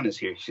 Daniel Vaughn is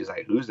here. She's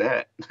like, who's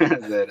that? I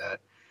said,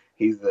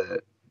 he's uh,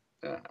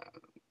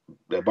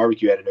 the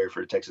barbecue editor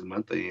for Texas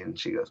Monthly, and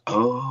she goes,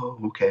 "Oh,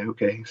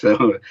 okay."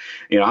 So,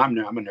 I'm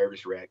a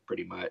nervous wreck,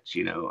 pretty much,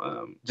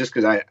 just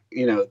because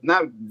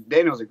not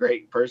Daniel's a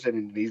great person,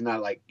 and he's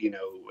not like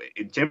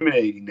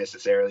intimidating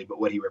necessarily, but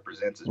what he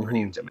represents is pretty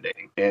Hmm.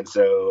 intimidating. And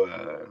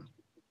so,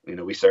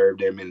 we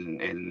served him,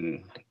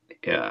 and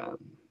uh,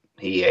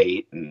 he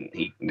ate, and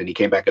then he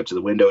came back up to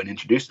the window and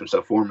introduced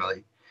himself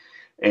formally,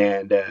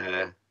 and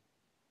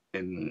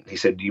he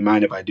said, "Do you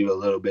mind if I do a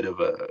little bit of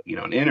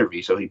an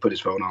interview?" So he put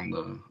his phone on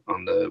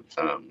the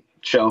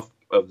shelf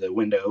of the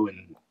window,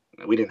 and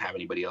we didn't have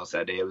anybody else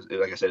that day. It was,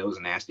 like I said, it was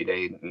a nasty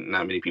day.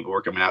 Not many people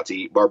were coming out to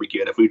eat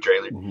barbecue at a food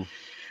trailer. Hmm.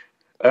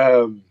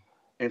 Um,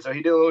 and so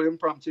he did a little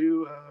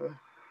impromptu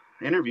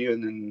interview,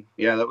 and then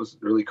that was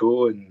really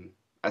cool. And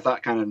I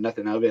thought kind of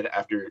nothing of it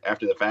after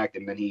the fact,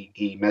 and then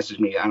he messaged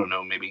me. I don't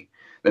know, maybe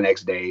the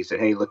next day. He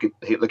said, "Hey, look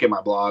at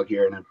my blog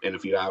here in a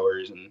few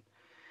hours." And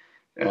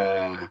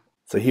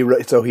So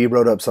he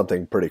wrote up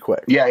something pretty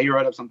quick. yeah, he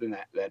wrote up something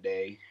that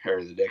day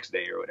or the next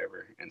day or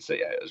whatever, and so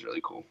it was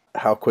really cool.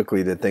 How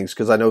quickly did things?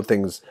 Because I know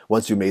things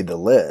once you made the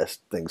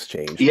list, things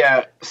changed.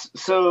 Yeah,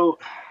 so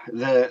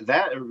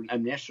that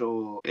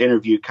initial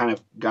interview kind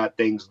of got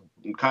things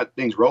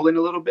rolling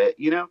a little bit.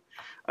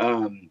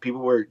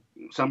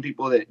 Some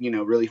people that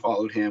really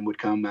followed him would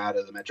come out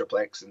of the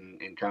Metroplex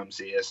and come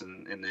see us,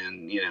 and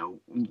then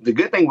the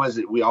good thing was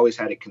that we always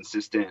had a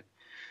consistent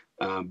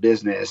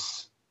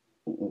business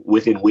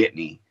within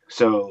Whitney.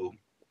 So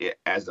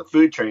as a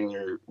food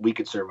trailer, we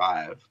could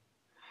survive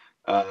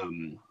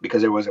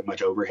because there wasn't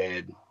much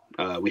overhead.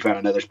 We found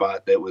another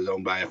spot that was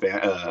owned by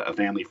a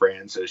family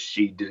friend, so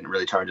she didn't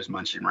really charge us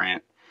much in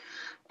rent.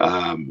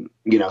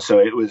 So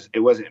it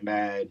wasn't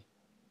bad.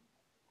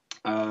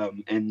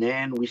 And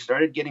then we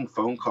started getting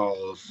phone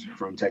calls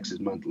from Texas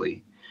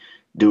Monthly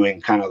doing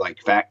kind of like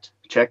fact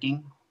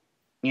checking,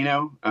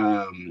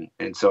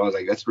 and so I was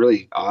like, that's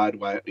really odd.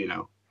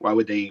 Why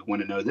would they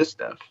want to know this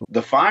stuff?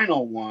 The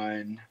final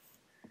one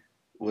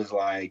was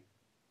like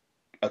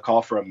a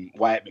call from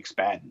Wyatt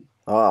McSpadden.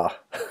 Ah,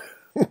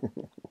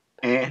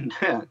 And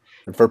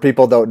for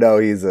people don't know,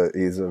 he's a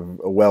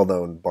well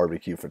known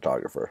barbecue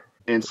photographer.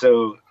 and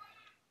so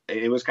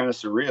it was kind of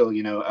surreal,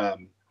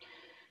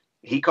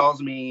 he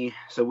calls me.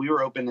 So we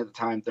were open at the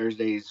time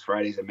Thursdays,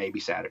 Fridays, and maybe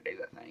Saturdays,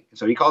 I think.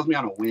 So he calls me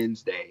on a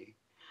Wednesday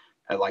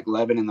at like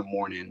 11 in the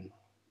morning.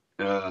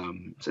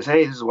 Says,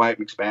 "Hey, this is Wyatt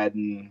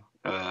McSpadden."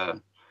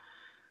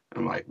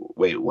 I'm like,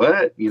 "Wait,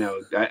 what?" It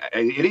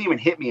didn't even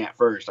hit me at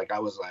first. Like I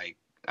was like,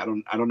 I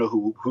don't know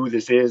who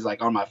this is,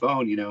 like on my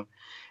phone,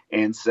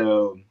 And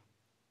so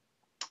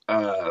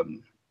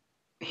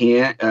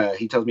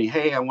he tells me,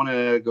 "Hey, I want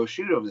to go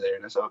shoot over there."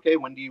 And I said, "Okay,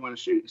 when do you want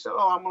to shoot?" He said,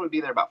 "Oh, I'm going to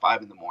be there about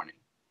 5 in the morning."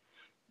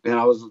 And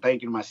I was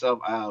thinking to myself,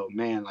 "Oh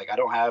man, like I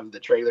don't have the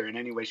trailer in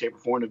any way, shape, or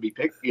form to be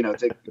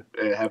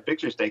have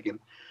pictures taken."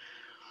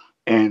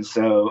 And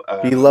so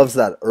He loves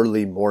that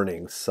early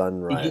morning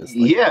sunrise.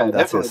 Like yeah,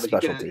 that's his definitely.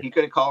 But specialty. he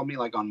could have called me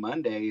like on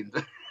Monday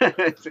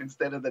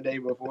instead of the day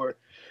before.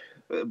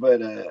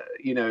 But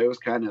it was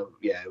kind of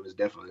it was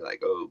definitely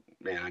like, oh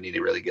man, I need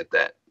to really get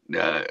that.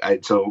 I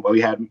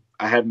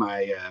had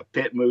my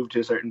pit moved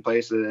to a certain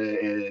place, so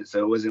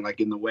it wasn't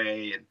like in the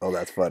way. And Oh,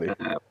 that's funny.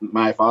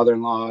 my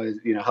father-in-law is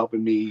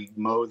helping me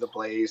mow the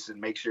place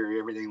and make sure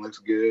everything looks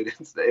good.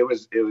 It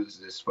was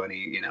just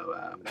funny,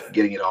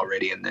 getting it all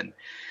ready, and then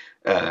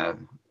uh,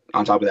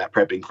 on top of that,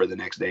 prepping for the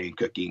next day and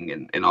cooking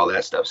and all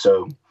that stuff.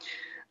 So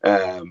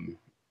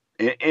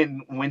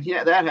and when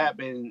that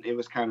happened, it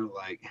was kind of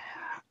like,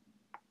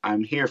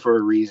 I'm here for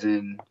a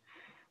reason.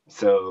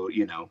 So,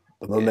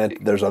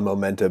 There's a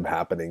momentum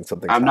happening.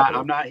 Something's I'm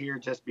happening. not here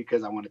just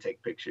because I want to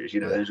take pictures.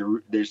 Yeah.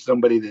 There's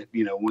somebody that,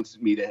 wants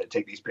me to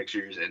take these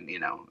pictures, and,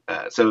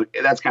 so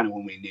that's kind of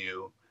when we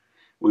knew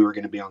we were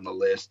going to be on the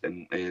list,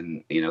 and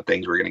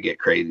things were going to get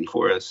crazy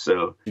for us.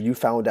 So You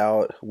found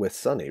out with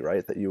Sunny,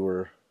 right, that you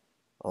were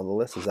on the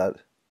list. Is that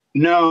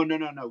no.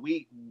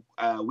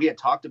 We had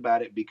talked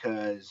about it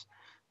because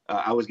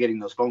I was getting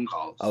those phone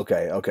calls.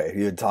 okay? Okay,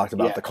 you had talked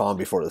about Yeah. the calm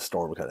before the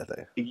storm kind of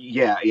thing.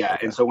 Yeah. Okay.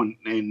 And so when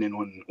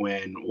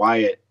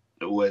Wyatt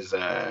was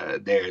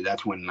there,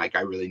 that's when like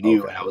I really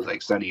knew, Okay. and I was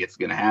like, Sonny, it's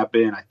gonna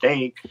happen, I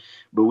think.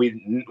 But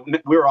we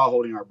were all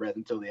holding our breath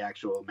until the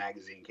actual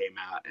magazine came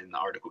out and the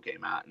article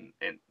came out, and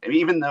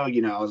even though,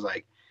 you know, I was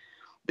like,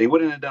 they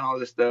wouldn't have done all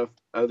this stuff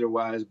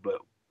otherwise, but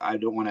I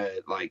don't want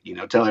to, like, you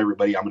know, tell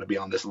everybody I'm going to be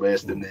on this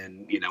list and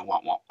then, you know,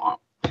 womp.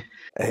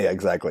 Yeah,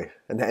 exactly.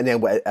 And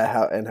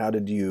then how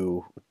did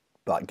you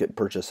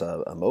purchase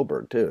a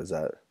Moberg too? Is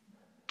that?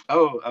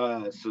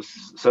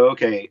 So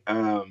okay.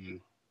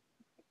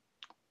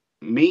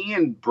 Me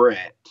and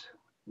Brett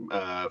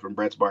from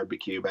Brett's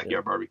Barbecue,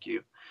 Backyard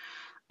Barbecue.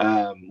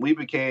 We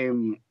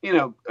became, you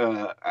know,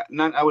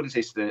 not, I wouldn't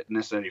say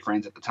necessarily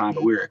friends at the time,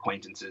 but we were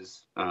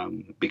acquaintances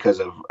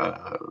because of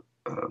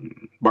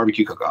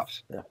barbecue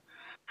cook-offs. Yeah.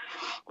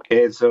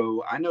 And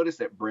so I noticed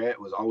that Brett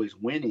was always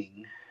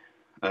winning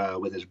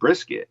with his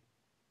brisket.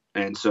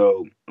 And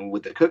so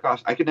with the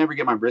cook-offs, I could never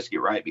get my brisket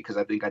right because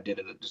I think I did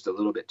it just a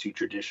little bit too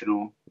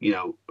traditional. You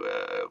know,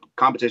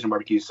 competition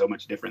barbecue is so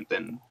much different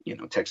than, you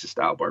know, Texas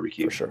style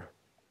barbecue. For sure.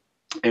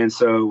 And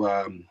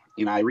so,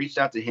 you know, I reached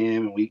out to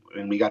him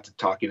and we got to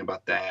talking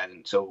about that.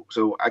 And so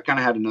I kind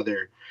of had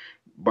another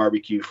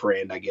barbecue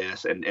friend, I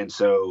guess. And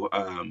so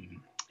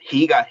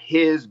he got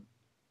his,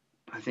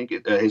 I think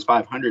his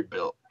 500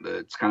 built.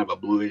 It's kind of a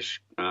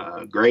bluish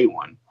gray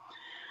one.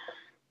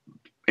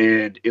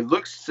 And it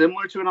looks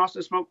similar to an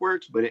Austin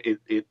Smokeworks, but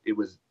it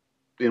was,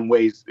 in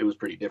ways, it was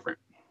pretty different.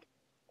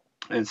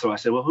 And so I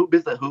said, well, who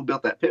built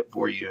that pit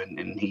for you?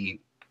 And he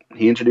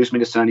introduced me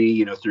to Sonny,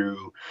 you know,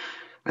 through,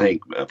 I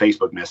think,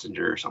 Facebook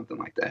Messenger or something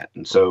like that.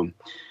 And so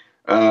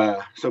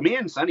me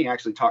and Sonny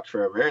actually talked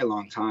for a very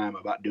long time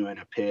about doing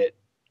a pit.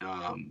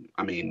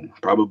 I mean,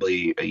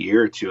 probably a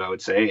year or two, I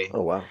would say.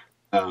 Oh, wow.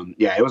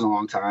 Yeah, it was a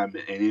long time,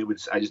 and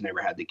I just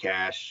never had the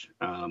cash.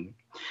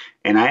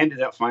 And I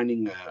ended up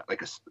finding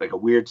like a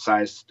weird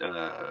sized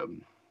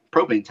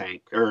propane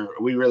tank, or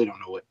we really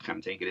don't know what kind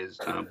of tank it is,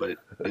 but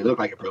it looked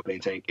like a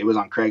propane tank. It was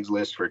on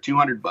Craigslist for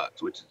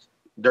 $200, which is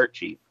dirt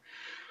cheap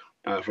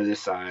for this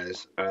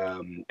size.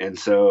 And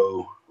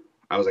so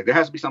I was like, there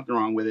has to be something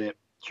wrong with it.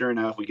 Sure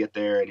enough, we get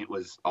there and it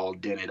was all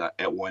dented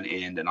at one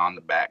end and on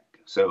the back.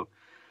 So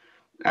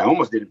I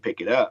almost didn't pick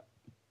it up.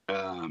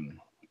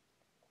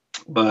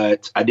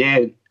 But I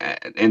did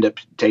end up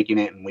taking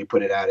it, and we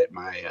put it out at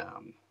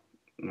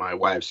my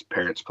wife's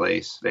parents'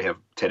 place. They have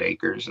 10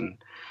 acres, and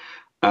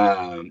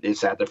it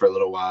sat there for a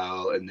little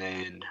while. And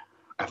then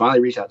I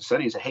finally reached out to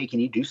Sonny and said, hey, can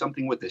you do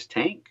something with this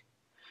tank?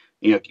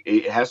 You know,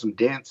 it has some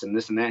dents and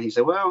this and that. And he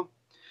said, well,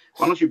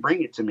 why don't you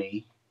bring it to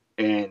me?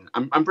 And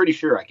I'm pretty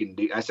sure I can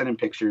do. I sent him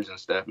pictures and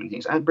stuff, and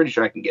he said, I'm pretty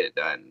sure I can get it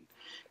done.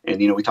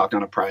 And, you know, we talked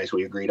on a price.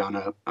 We agreed on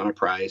a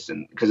price.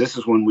 And because this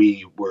is when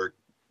we were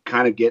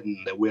kind of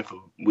getting the whiff of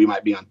we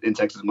might be in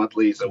Texas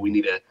Monthly, so we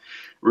need to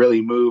really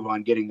move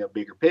on getting a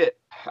bigger pit.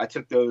 I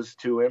took those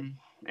to him,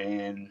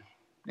 and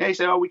yeah, he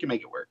said, oh, we can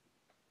make it work.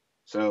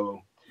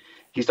 So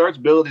he starts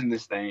building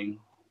this thing,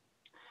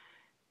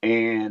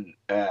 and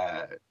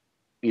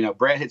you know,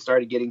 Brett had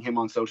started getting him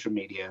on social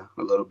media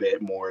a little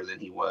bit more than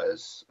he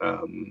was.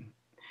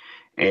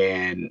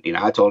 And, you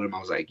know, I told him, I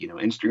was like, you know,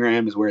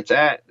 Instagram is where it's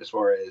at as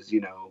far as,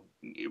 you know,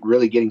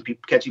 really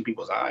catching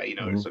people's eye. You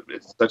know,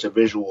 it's such a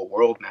visual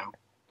world now.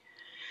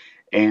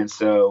 And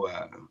so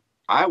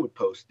I would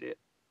post it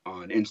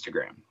on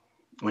Instagram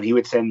when he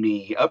would send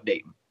me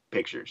update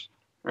pictures,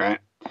 right?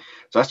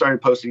 So I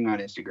started posting on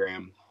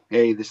Instagram,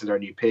 hey, this is our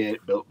new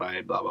pit built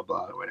by blah, blah,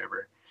 blah, or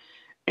whatever.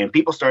 And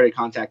people started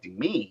contacting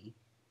me.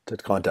 To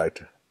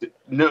contact.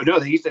 No,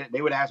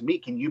 they would ask me,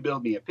 can you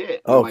build me a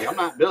pit? Oh, I'm like, I'm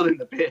not building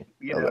the pit,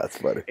 you know. That's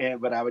funny.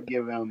 But I would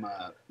give them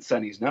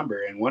Sonny's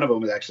number, and one of them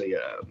was actually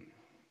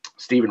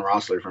Steven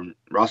Rossler from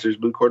Rossler's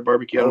Blue Cord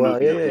Barbecue. I don't know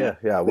if you know him.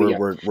 Yeah.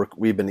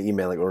 We've been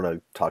emailing. We're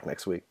gonna talk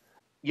next week.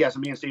 Yeah, so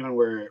me and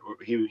Steven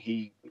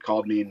he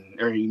called me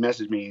or he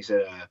messaged me. He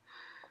said,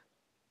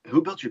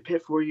 who built your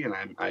pit for you?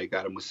 And I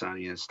got him with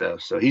Sonny and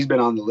stuff. So he's been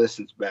on the list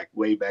since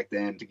way back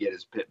then to get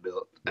his pit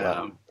built.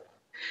 Wow.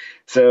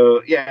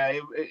 So yeah,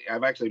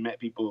 I've actually met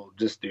people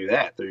just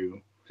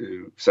through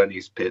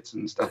Sonny's pits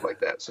and stuff like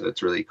that. So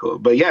it's really cool.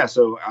 But yeah,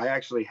 so I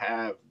actually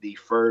have the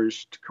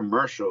first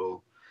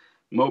commercial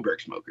Moberg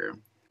smoker.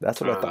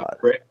 That's what I thought.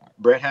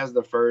 Brett has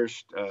the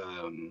first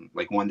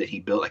like one that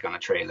he built like on a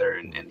trailer,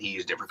 and he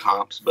used it for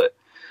comps, but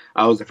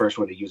I was the first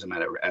one to use them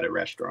at a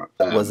restaurant.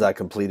 Was that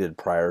completed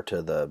prior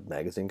to the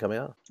magazine coming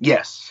out?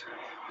 Yes,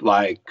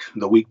 like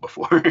the week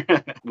before.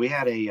 We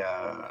had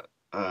a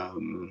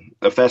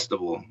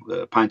festival,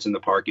 the Pints in the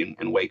Park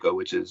in Waco,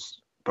 which is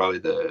probably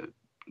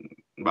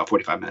about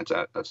 45 minutes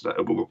out. That's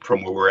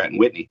from where we're at in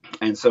Whitney.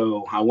 And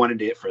so I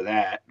wanted it for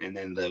that. And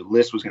then the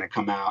list was going to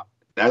come out.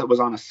 That was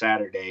on a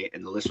Saturday,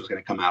 and the list was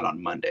going to come out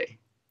on Monday.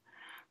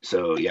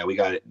 So yeah, we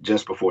got it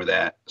just before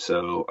that.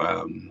 So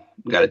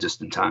we got it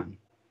just in time.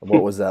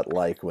 What was that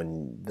like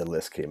when the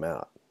list came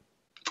out?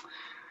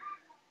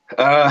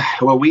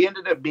 Well, we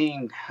ended up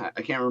being,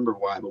 I can't remember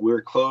why, but we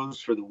were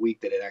closed for the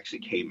week that it actually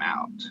came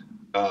out.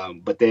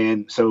 But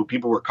then, so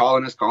people were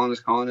calling us,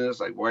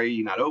 like, why are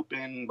you not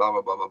open? Blah,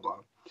 blah, blah, blah, blah.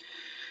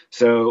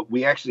 So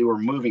we actually were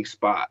moving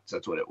spots.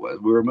 That's what it was.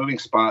 We were moving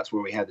spots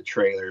where we had the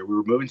trailer. We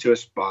were moving to a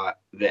spot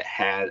that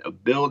had a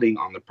building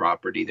on the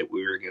property that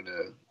we were going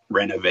to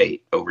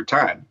renovate over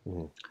time.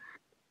 Mm-hmm.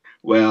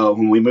 Well,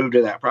 when we moved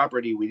to that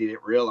property, we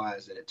didn't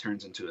realize that it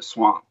turns into a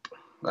swamp,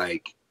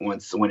 like when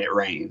it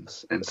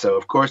rains. And so,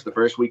 of course, the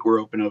first week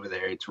we're open over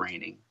there, it's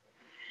raining.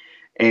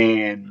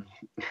 And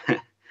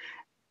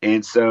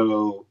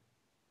so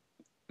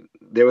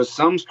there was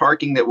some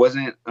parking that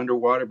wasn't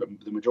underwater, but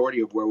the majority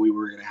of where we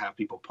were going to have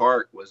people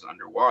park was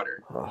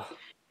underwater. Oh.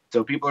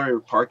 So people are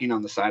parking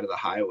on the side of the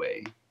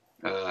highway,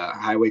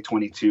 Highway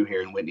 22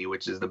 here in Whitney,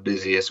 which is the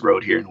busiest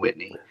road here in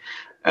Whitney.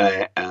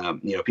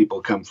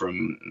 People come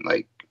from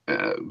like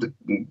a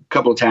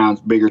couple of towns,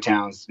 bigger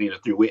towns,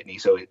 through Whitney.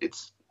 So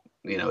it's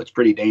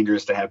pretty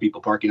dangerous to have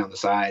people parking on the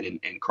side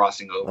and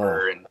crossing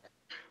over. Oh.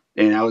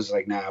 And I was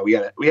like, nah, we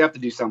have to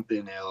do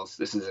something else.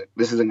 This isn't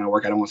going to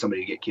work. I don't want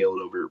somebody to get killed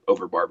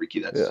over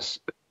barbecue. That's just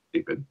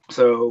stupid.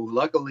 So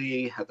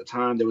luckily at the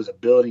time there was a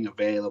building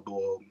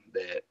available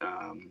that,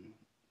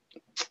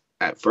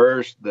 at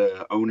first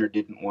the owner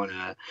didn't want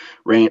to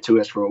rent it to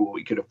us for what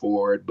we could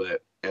afford,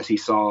 but as he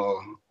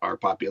saw our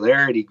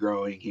popularity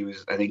growing,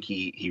 I think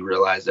he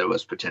realized there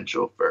was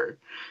potential for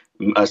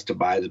us to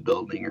buy the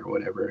building or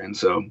whatever. And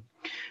so,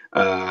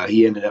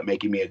 he ended up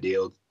making me a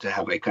deal to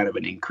have a kind of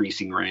an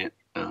increasing rent,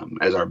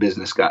 as our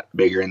business got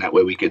bigger, and that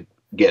way we could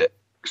get it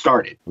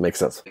started. Makes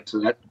sense.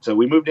 So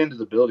we moved into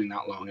the building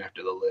not long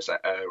after the list. I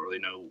don't really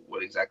know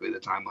what exactly the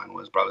timeline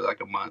was, probably like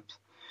a month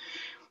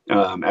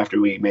after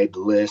we made the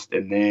list,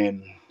 and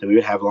then we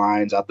would have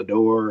lines out the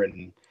door,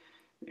 and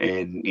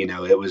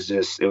it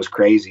was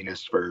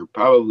craziness for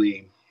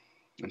probably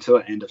until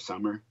the end of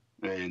summer,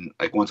 and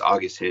like once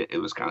August hit, it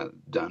was kind of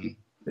done.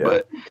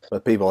 Yeah,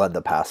 but people had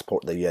the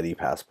passport, the Yeti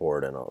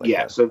passport, and all that.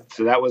 Yeah, so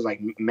that was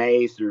like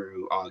May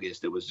through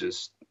August. It was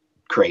just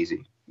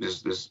crazy,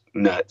 just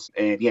nuts.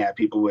 And yeah,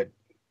 people that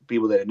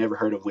had never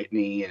heard of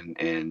Whitney, and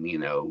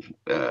the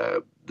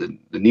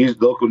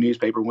local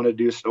newspaper wanted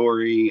to do a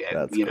story,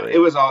 and That's great. It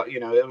was all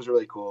it was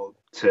really cool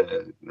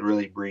to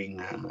really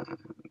bring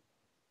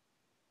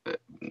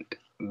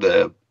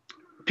the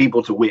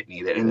people to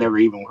Whitney that had never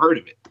even heard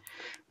of it.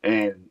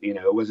 And,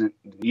 it wasn't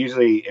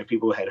usually, if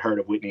people had heard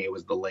of Whitney, it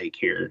was the lake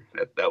here.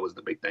 That was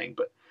the big thing.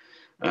 But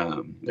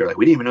they're like,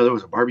 we didn't even know there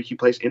was a barbecue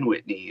place in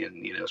Whitney.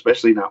 And,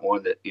 especially not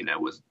one that,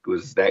 was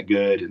that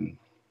good. And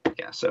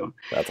yeah, so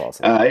that's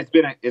awesome.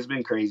 It's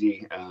been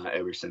crazy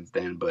ever since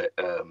then. But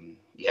the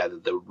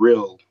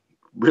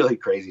really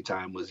crazy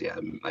time was,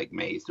 like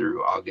May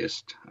through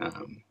August.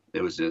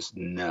 It was just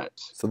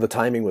nuts. So the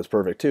timing was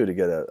perfect too to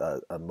get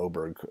a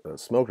Moberg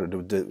smoker.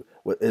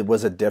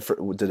 Was it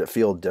different? Did it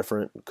feel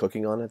different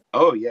cooking on it?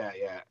 Oh yeah.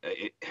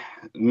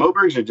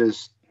 Mobergs are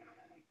just,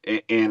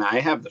 and I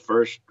have the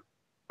first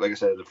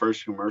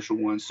commercial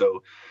one.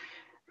 So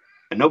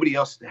nobody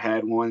else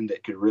had one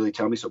that could really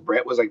tell me. So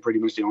Brett was like pretty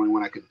much the only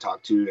one I could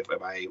talk to if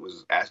I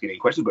was asking any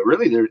questions. But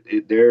really,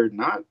 they're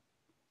not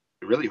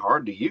really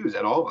hard to use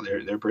at all.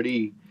 They're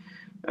pretty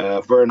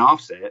for an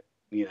offset.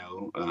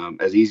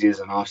 As easy as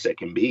an offset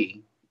can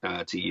be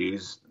to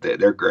use.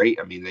 They're great.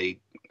 I mean,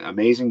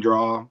 amazing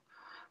draw.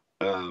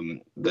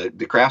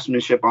 The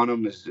craftsmanship on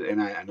them is, and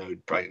I know you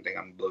probably think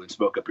I'm blowing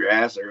smoke up your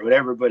ass or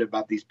whatever, but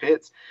about these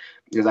pits,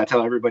 because I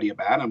tell everybody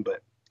about them.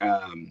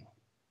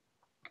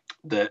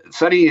 But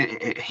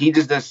Sonny, he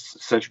just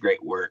does such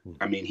great work.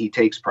 I mean, he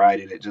takes pride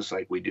in it just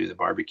like we do the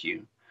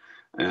barbecue.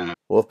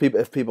 Well,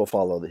 if people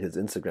follow his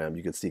Instagram,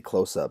 you could see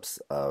close-ups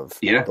of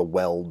the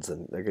welds,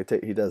 and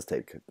he does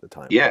take the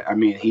time. Yeah, I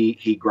mean,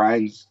 he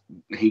grinds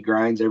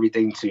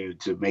everything to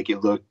make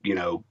it look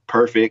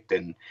perfect,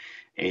 and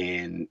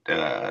his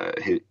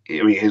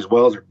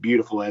welds are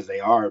beautiful as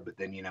they are, but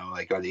then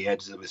like on the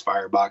edges of his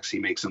firebox, he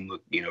makes them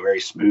look very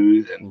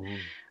smooth, and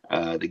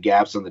the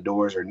gaps on the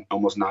doors are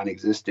almost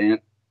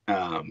non-existent.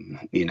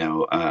 Just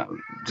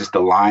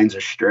the lines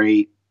are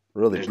straight.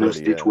 Really, there's no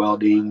stitch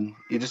welding.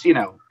 You just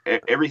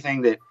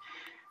everything that,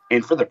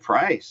 and for the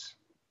price,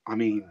 I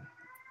mean,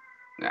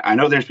 I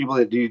know there's people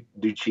that do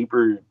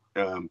cheaper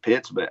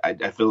pits, but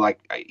I feel like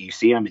you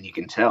see them and you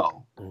can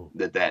tell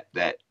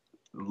that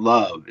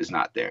love is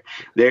not there.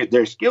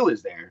 Their skill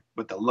is there,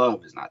 but the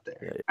love is not there.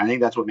 Right. I think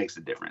that's what makes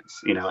the difference,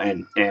 and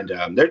I'm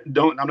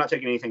not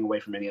taking anything away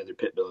from any other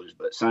pit builders,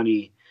 but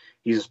Sonny,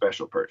 he's a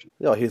special person.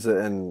 No,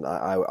 and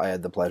I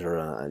had the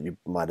pleasure. You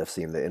might have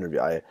seen the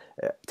interview.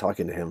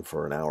 Talking to him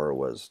for an hour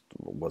was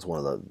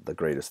one of the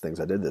greatest things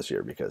I did this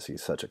year, because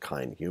he's such a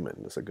kind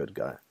human. He's a good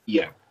guy.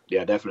 Yeah,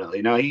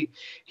 definitely. No,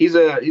 he's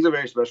a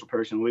very special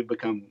person. We've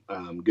become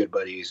good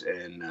buddies,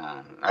 and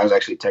I was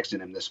actually texting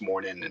him this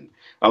morning, and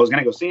I was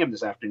gonna go see him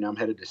this afternoon. I'm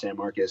headed to San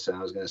Marcos, and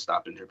I was gonna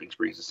stop in Dripping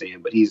Springs to see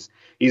him, but he's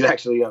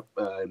actually up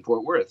in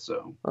Fort Worth,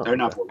 so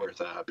not Fort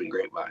Worth, up in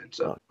Grapevine.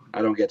 So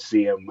I don't get to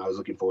see him. I was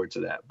looking forward to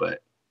that,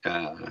 but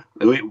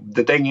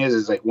The thing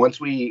is like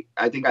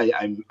I think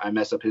I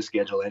mess up his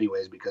schedule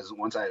anyways, because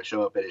once I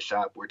show up at his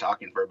shop, we're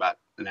talking for about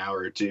an hour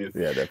or two.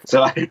 Yeah, definitely.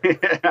 So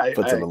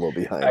Puts him a little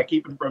behind. I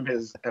keep him from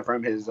his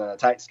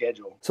tight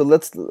schedule. So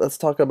let's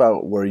talk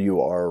about where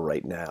you are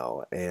right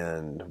now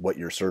and what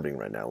you're serving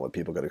right now, what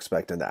people could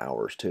expect in the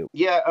hours too.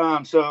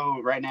 Yeah.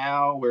 So right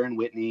now we're in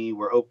Whitney.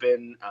 We're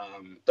open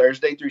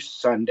Thursday through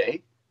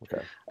Sunday.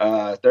 Okay.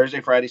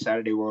 Thursday, Friday,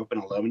 Saturday we're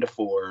open 11 to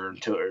 4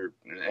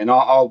 and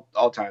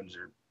all times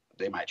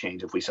they might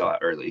change if we sell out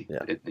early.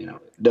 Yeah. It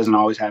doesn't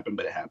always happen,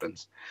 but it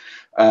happens.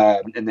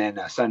 And then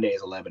Sunday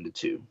is 11 to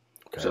 2.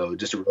 Okay. So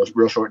just a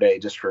real short day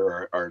just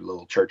for our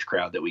little church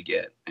crowd that we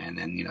get. And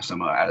then,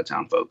 some out of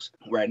town folks.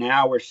 Right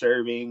now we're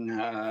serving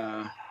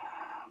kind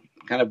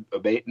of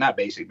not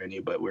basic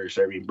menu, but we're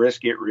serving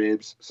brisket,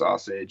 ribs,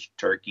 sausage,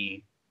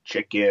 turkey,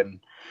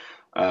 chicken.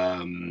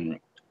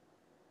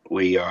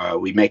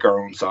 We make our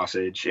own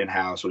sausage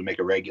in-house. We make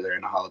a regular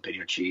and a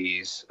jalapeno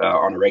cheese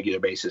on a regular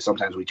basis.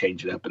 Sometimes we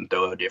change it up and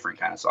throw a different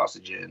kind of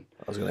sausage in.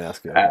 I was going to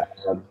ask you.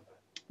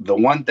 The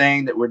one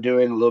thing that we're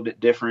doing a little bit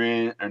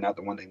different, or not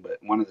the one thing, but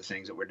one of the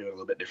things that we're doing a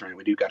little bit different,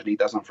 we do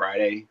carnitas on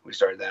Friday. We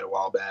started that a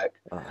while back.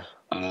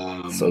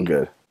 So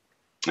good.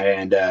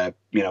 And,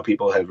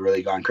 people have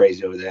really gone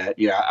crazy over that.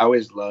 I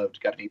always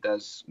loved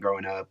carnitas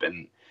growing up,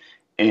 and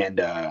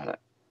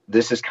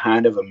this is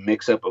kind of a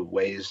mix-up of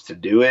ways to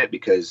do it,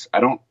 because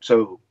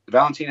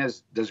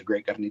Valentina's does a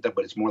great carnita,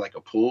 but it's more like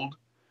a pulled.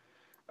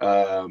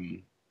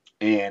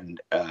 And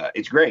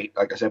it's great,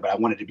 like I said, but I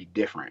wanted to be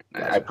different.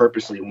 Gotcha. I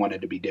purposely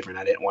wanted to be different.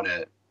 I didn't want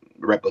to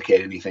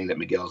replicate anything that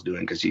Miguel's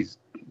doing, because his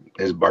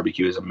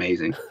barbecue is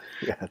amazing.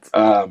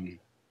 One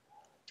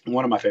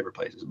of my favorite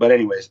places. But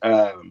anyways,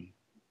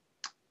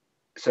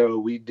 so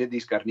we did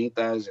these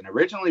carnitas, and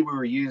originally we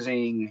were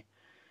using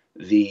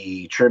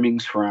the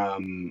trimmings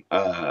from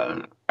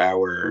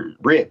our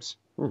ribs.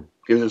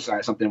 Because it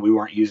was something we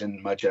weren't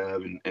using much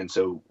of, and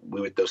so we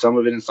would throw some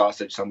of it in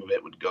sausage, some of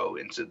it would go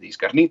into these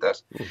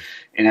carnitas.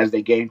 And as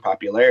they gained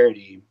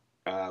popularity,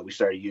 we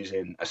started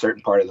using a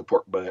certain part of the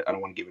pork butt. I don't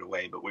want to give it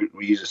away, but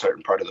we use a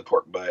certain part of the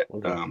pork butt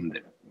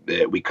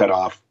that we cut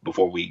off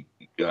before we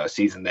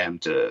season them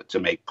to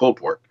make pulled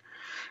pork.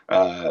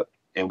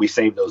 And we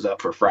save those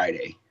up for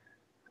Friday.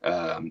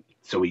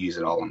 So we use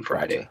it all on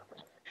Friday.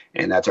 Gotcha.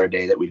 And that's our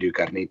day that we do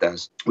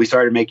carnitas. We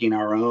started making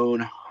our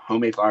own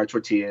homemade flour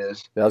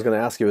tortillas. I was going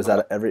to ask you, is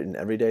that an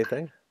everyday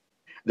thing?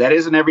 That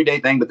is an everyday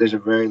thing, but there's a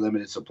very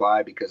limited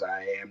supply, because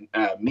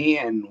me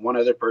and one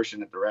other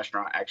person at the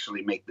restaurant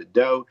actually make the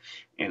dough,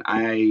 and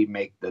I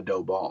make the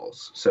dough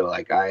balls. So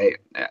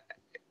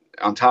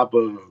on top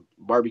of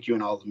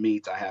barbecuing all the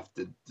meats, I have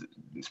to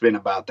spend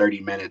about 30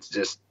 minutes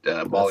just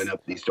balling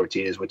up these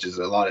tortillas, which is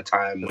a lot of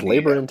time. It's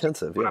labor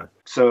intensive, yeah.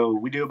 So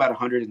we do about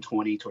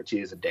 120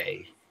 tortillas a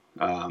day,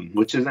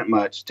 which isn't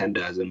much, 10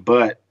 dozen,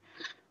 but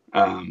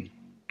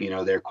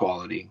their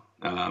quality.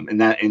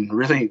 And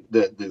really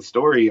the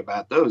story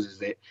about those is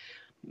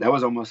that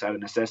was almost out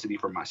of necessity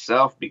for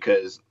myself,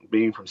 because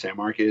being San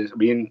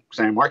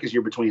Marcos,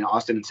 you're between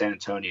Austin and San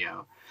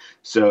Antonio.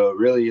 So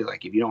really,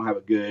 like, if you don't have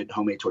a good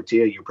homemade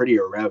tortilla, you're pretty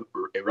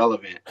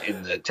irrelevant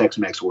in the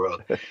Tex-Mex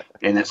world.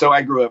 And then, so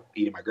I grew up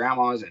eating my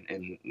grandma's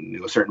and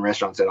certain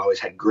restaurants that always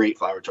had great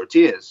flour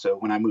tortillas. So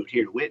when I moved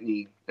here to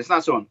Whitney, it's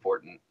not so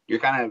important.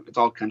 It's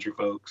all country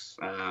folks,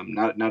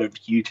 not a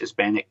huge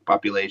Hispanic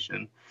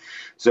population.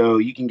 So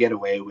you can get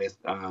away with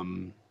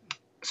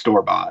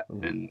store-bought,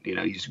 and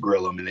you just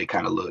grill them and they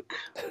kind of look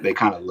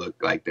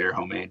like they're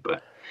homemade.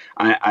 But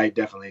I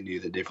definitely knew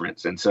the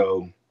difference, and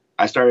so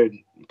I started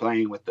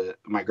playing with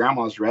my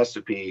grandma's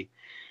recipe,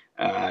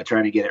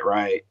 trying to get it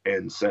right.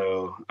 And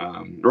so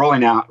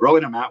rolling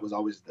them out was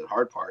always the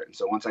hard part. And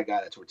so once I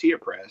got a tortilla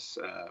press,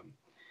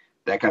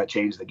 that kind of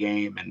changed the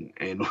game,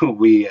 and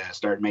we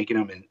started making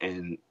them,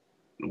 and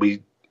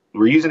we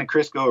were using a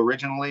Crisco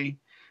originally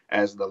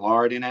as the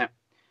lard in it.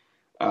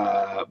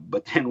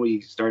 But then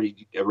we started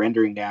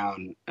rendering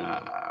down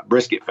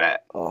brisket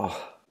fat.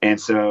 And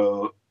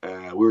so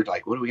we were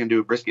like, what are we going to do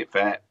with brisket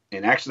fat?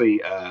 And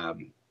actually,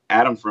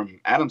 Adam from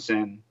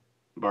Adamson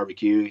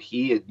Barbecue,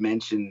 he had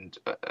mentioned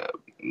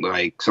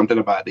like something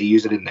about they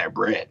use it in their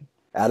bread.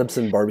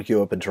 Adamson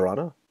Barbecue up in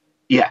Toronto?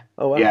 Yeah.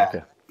 Oh, wow. Yeah.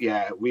 Okay.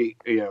 Yeah. We,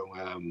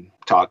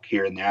 talk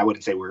here and there. I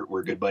wouldn't say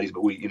we're good buddies,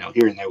 but we,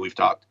 here and there we've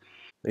talked.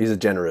 He's a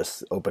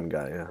generous, open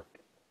guy. Yeah.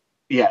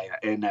 Yeah,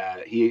 and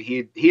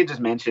he had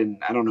just mentioned,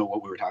 I don't know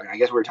what we were talking. I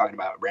guess we were talking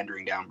about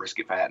rendering down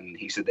brisket fat, and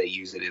he said they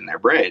use it in their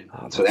bread.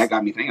 So that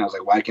got me thinking. I was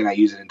like, why can't I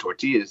use it in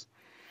tortillas?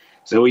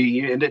 So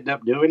we ended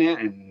up doing it,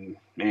 and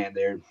man,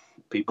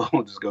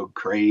 people just go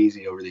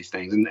crazy over these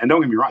things. And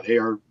don't get me wrong,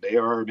 they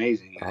are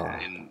amazing.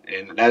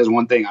 And that is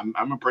one thing.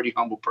 I'm a pretty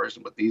humble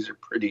person, but these are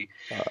pretty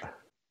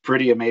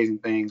amazing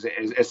things.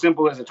 As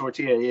simple as a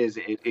tortilla is,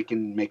 it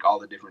can make all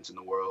the difference in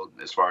the world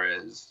as far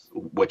as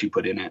what you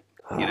put in it.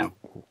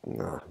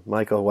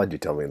 Michael, why'd you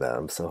tell me that?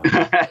 I'm so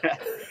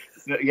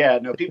yeah,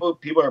 no, people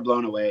are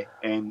blown away,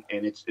 and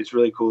it's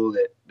really cool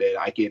that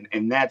I can,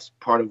 and that's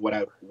part of what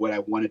I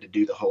wanted to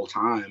do the whole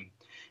time,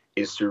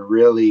 is to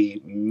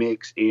really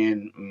mix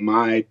in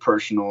my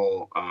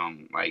personal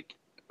like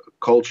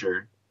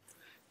culture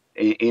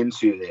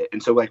into it.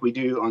 And so like we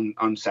do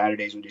on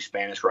Saturdays, we do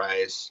Spanish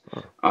rice.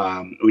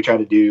 We try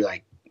to do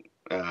like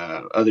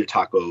other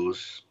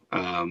tacos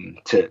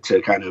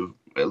to kind of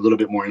a little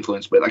bit more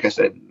influence. But like I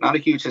said, not a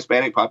huge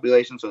Hispanic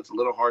population, so it's a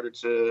little harder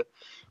to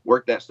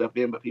work that stuff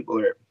in, but people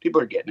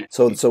are getting it.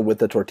 So with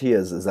the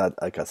tortillas, is that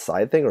like a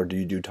side thing, or do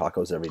you do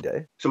tacos every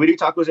day? So we do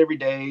tacos every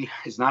day.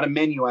 It's not a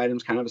menu item.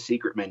 It's kind of a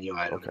secret menu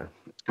item. Okay.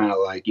 It's kind of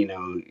like,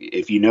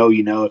 if you know,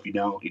 you know. If you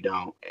don't, you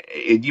don't.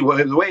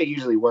 The way it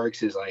usually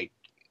works is like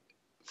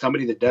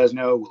somebody that does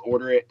know will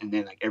order it, and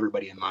then like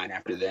everybody in line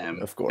after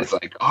them. Of course. It's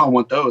like, oh, I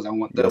want those.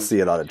 You'll see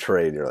it on a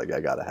tray, and you're like, I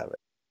gotta have it.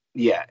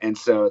 Yeah, and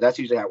so that's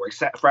usually how it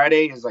works.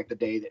 Friday is like the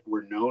day that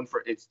we're known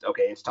for. It's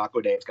taco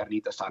day. It's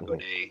Carnitas Taco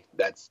Day.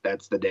 That's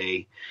the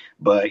day.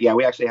 But yeah,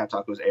 we actually have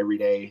tacos every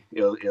day.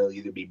 It'll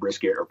either be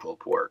brisket or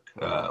pulled pork.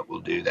 We'll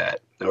do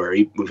that, or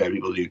we've had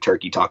people do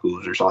turkey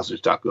tacos or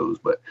sausage tacos.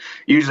 But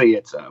usually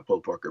it's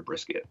pulled pork or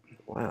brisket.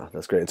 Wow,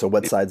 that's great. And so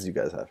what sides do you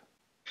guys have?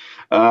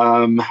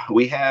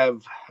 We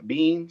have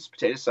beans,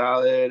 potato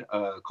salad,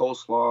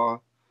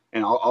 coleslaw,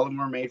 and all of them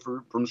are made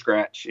from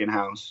scratch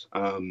in-house.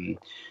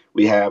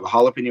 We have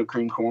jalapeno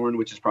cream corn,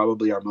 which is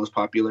probably our most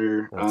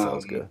popular. That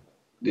sounds good.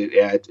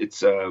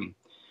 It's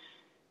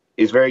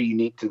very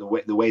unique to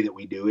the way that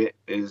we do it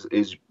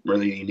is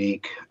really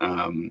unique.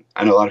 I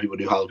know a lot of people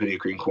do jalapeno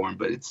cream corn,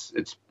 but it's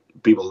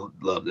people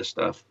love this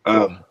stuff.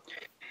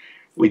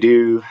 We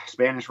do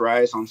Spanish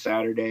rice on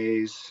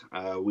Saturdays.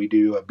 We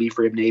do a beef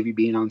rib navy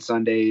bean on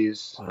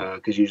Sundays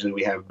because usually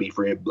we have beef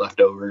rib left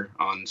over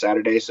on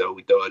Saturday, so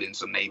we throw it in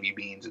some navy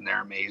beans, and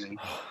they're amazing.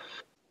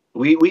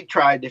 We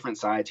try different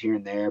sides here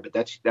and there, but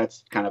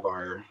that's kind of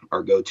our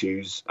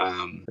go-tos.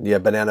 Yeah,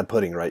 banana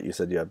pudding, right? You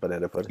said you have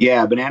banana pudding.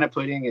 Yeah, banana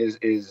pudding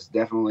is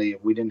definitely.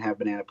 If we didn't have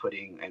banana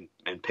pudding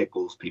and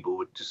pickles, people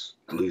would just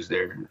lose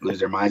their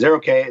minds. They're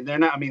okay. They're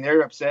not. I mean,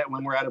 they're upset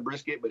when we're out of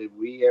brisket, but if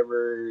we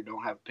ever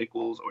don't have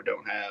pickles or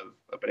don't have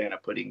a banana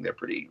pudding, they're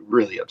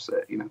really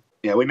upset.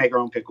 Yeah, we make our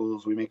own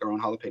pickles. We make our own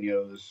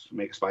jalapenos. We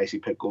make a spicy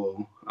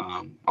pickle.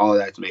 All of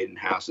that's made in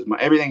house.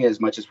 Everything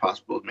as much as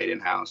possible is made in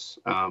house.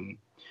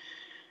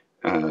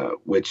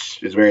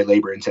 Which is very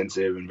labor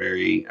intensive and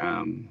very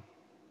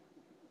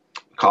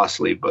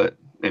costly, but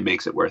it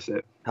makes it worth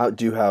it. How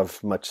do you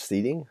have much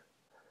seating?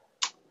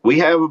 We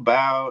have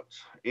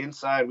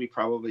inside we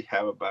probably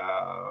have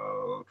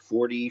about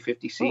 40,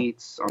 50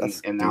 seats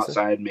and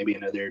outside maybe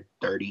another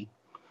 30.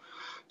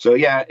 So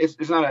yeah,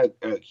 it's not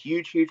a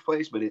huge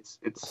place, but it's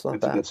a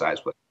good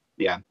size place.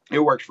 Yeah, it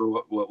works for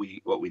what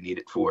we need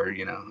it for,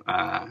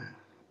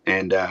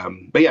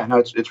 but yeah, no,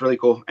 it's really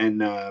cool.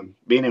 And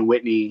being in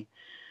Whitney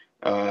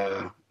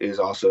is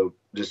also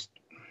just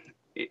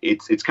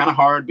it's kind of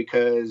hard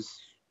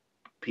because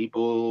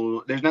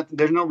people there's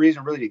no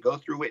reason really to go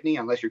through Whitney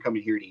unless you're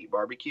coming here to eat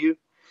barbecue,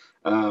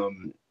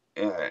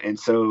 and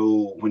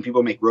so when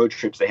people make road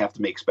trips they have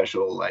to make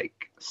special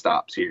like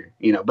stops here,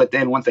 but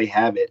then once they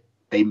have it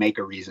they make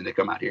a reason to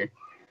come out here.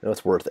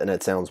 It's worth it, and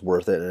it sounds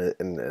worth it,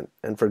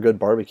 and for good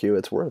barbecue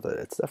it's worth it.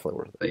 It's definitely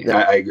worth it. Yeah.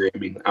 I agree. I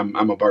mean,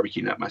 I'm a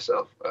barbecue nut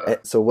myself.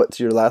 So what's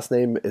your last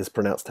name is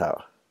pronounced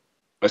how?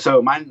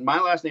 So my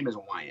last name is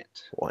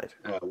Wyont. Wyont.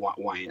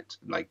 Wyont,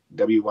 like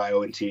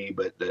Wyont,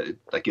 but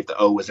if the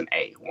O was an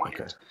A, Wyont.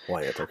 Okay.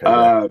 Wyont.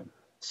 Okay.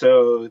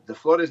 So the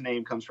Flores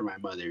name comes from my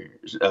mother.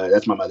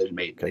 That's my mother's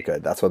maiden name. Okay,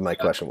 good. That's what my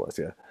question was.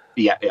 Yeah.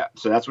 Yeah.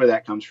 So that's where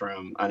that comes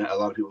from. A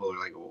lot of people are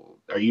like, well,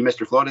 "Are you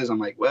Mr. Flores?" I'm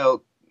like,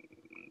 "Well,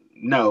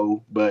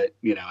 no," but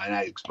and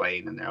I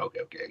explain, and they're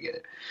okay, I get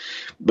it.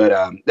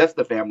 But that's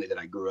the family that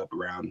I grew up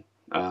around.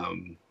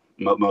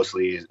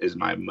 Mostly is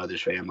my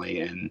mother's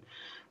family, and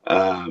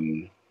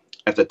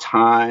at the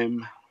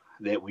time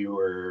that we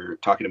were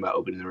talking about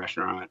opening the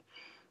restaurant,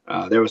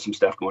 there was some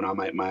stuff going on.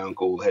 My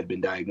uncle had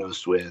been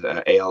diagnosed with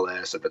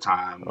ALS at the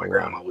time. My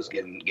grandma was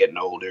getting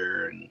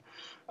older,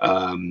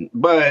 and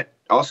but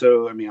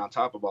also, I mean, on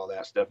top of all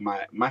that stuff,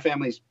 my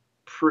family's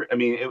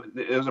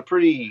it was a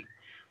pretty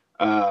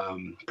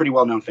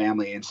well-known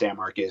family in San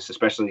Marcos,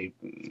 especially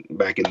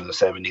back in the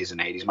 70s and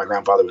 80s. My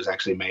grandfather was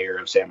actually mayor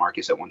of San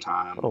Marcos at one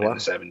time in the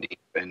 70s.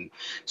 And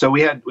so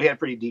we had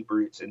pretty deep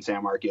roots in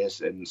San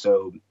Marcos. And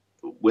so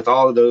with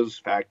all of those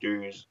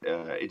factors,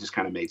 it just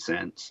kind of made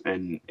sense.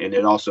 And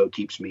it also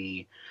keeps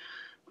me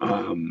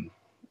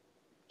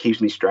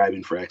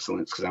striving for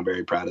excellence because I'm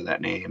very proud of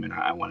that name and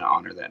I want to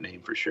honor that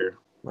name for sure.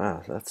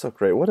 Wow, that's so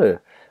great.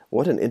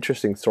 What an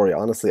interesting story.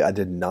 Honestly, I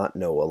did not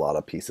know a lot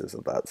of pieces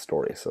of that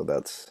story. So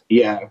that's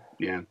yeah.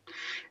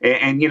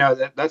 And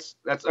that's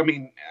I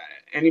mean,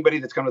 anybody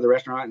that's come to the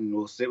restaurant and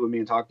will sit with me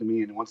and talk to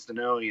me and wants to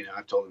know,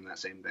 I've told them that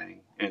same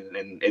thing.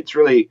 And it's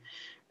really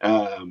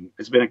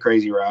it's been a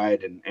crazy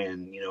ride and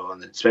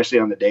especially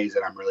on the days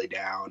that I'm really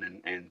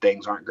down and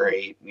things aren't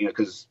great,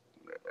 because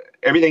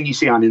everything you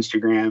see on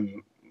Instagram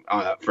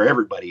for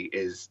everybody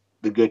is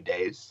the good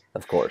days.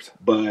 Of course.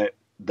 But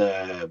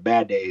the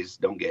bad days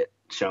don't get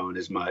shown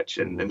as much,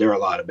 and there are a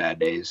lot of bad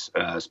days,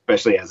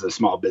 especially as a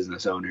small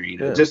business owner,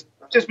 just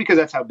because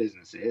that's how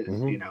business is,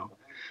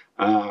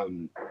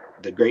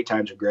 The great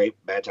times are great,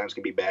 bad times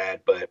can be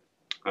bad, but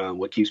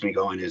what keeps me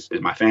going is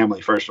my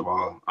family, first of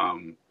all.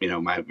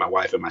 My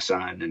wife and my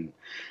son,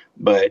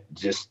 but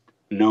just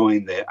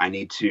knowing that I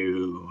need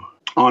to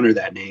honor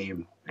that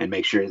name and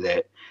make sure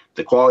that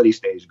the quality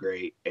stays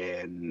great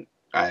and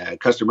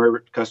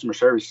customer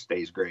service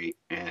stays great,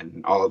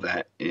 and all of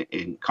that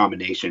in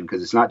combination,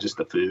 because it's not just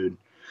the food.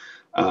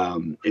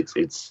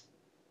 It's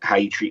how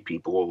you treat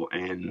people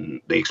and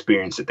the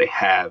experience that they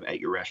have at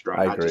your restaurant.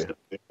 I not agree. just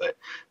the food,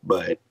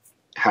 but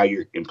how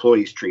your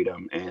employees treat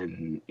them,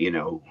 and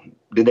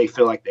did they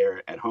feel like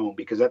they're at home?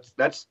 Because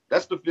that's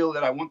the feel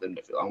that I want them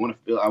to feel. I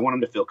want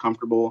them to feel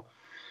comfortable.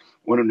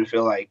 I want them to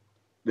feel like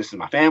this is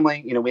my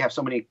family. We have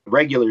so many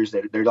regulars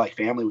that they're like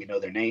family. We know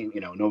their name,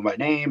 know by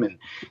name, and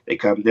they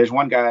come. There's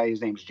one guy,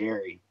 his name's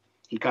Jerry.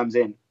 He comes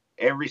in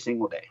every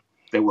single day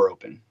that we're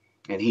open.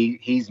 And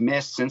he's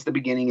missed since the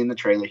beginning in the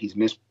trailer. He's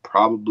missed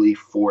probably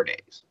 4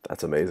 days.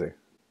 That's amazing.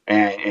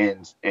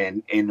 And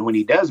when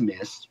he does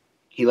miss,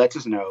 he lets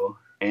us know,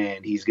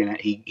 and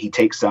he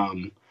takes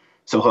some,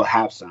 so he'll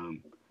have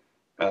some,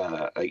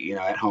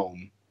 at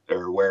home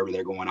or wherever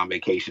they're going on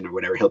vacation or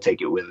whatever. He'll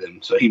take it with him,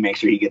 so he makes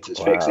sure he gets his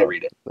fix every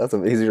day.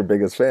 He's your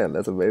biggest fan.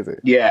 That's amazing.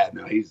 Yeah,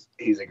 no, he's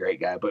a great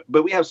guy.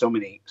 But we have so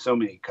many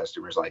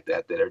customers like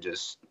that are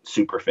just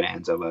super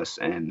fans of us,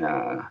 and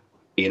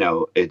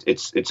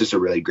it's just a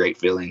really great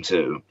feeling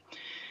to,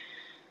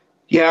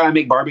 I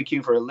make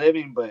barbecue for a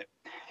living, but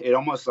it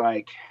almost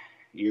like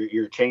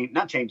you're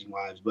not changing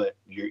lives, but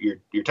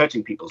you're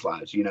touching people's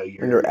lives.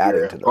 You're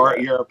adding to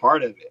them. You're a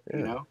part of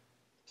it.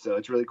 So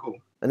it's really cool.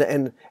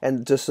 And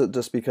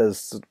just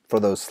because for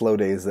those slow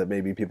days that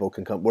maybe people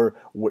can come,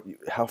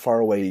 how far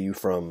away are you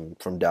from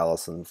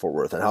Dallas and Fort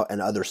Worth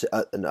and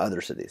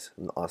other cities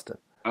in Austin?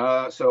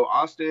 So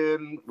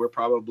Austin, we're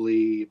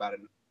probably about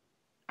an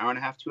hour and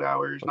a half, 2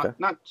 hours, okay.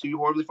 not too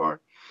horribly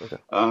far. Okay.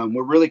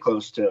 We're really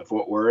close to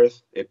Fort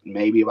Worth. It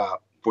may be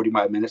about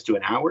 45 minutes to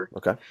an hour.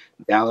 Okay.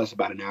 Dallas,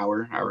 about an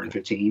hour and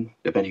 15,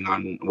 depending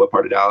on what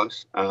part of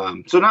Dallas.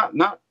 So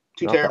not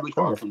too terribly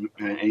far from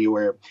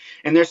anywhere.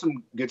 And there's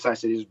some good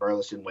sized cities,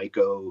 Burleson,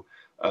 Waco,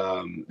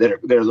 that are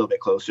a little bit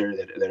closer,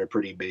 that are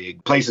pretty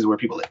big places where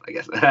people live, I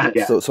guess.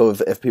 Yeah. So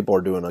if people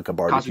are doing like a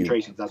barbecue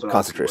concentrations, that's what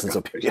concentrations.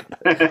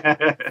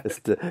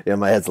 Yeah,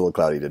 my head's a little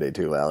cloudy today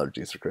too.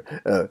 Allergies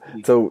are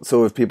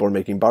so if people are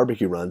making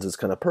barbecue runs, it's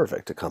kind of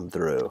perfect to come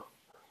through.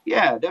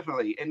 Yeah,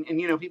 definitely. And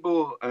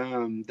people,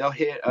 they'll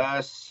hit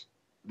us.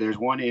 There's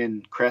one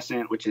in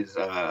Crescent, which is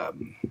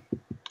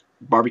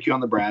barbecue on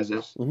the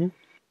Brazos. Mm-hmm.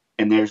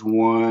 And there's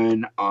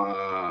one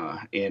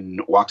in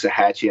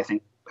Waxahachie. I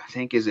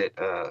think is it?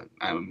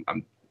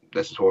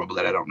 This is horrible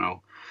that I don't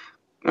know.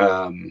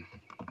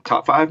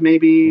 Top 5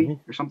 maybe,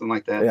 mm-hmm. or something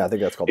like that. Yeah, I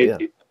think that's called.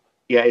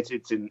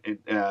 It's in.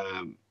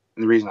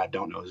 The reason I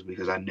don't know is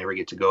because I never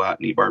get to go out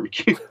and eat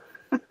barbecue.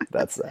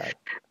 That's sad.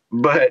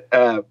 But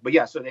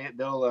yeah, so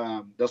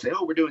they'll say,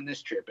 oh, we're doing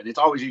this trip, and it's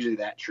always usually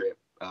that trip.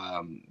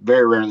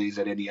 Very rarely is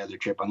it any other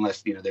trip,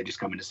 unless they're just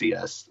coming to see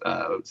us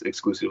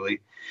exclusively,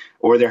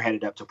 or they're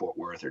headed up to Fort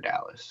Worth or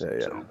Dallas. Yeah.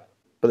 So.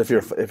 But if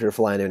you're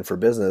flying in for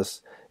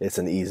business, it's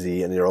an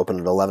easy, and you're open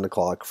at 11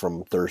 o'clock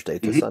from Thursday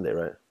to mm-hmm. Sunday,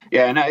 right?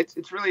 Yeah, no,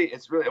 it's really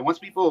once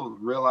people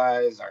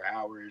realize our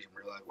hours and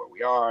realize where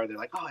we are, they're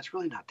like, oh, it's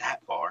really not that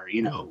far.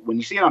 When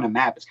you see it on a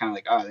map, it's kind of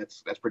like, oh,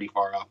 that's pretty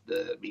far off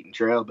the beaten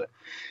trail, but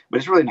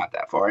it's really not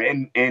that far.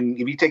 And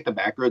if you take the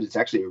back roads, it's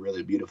actually a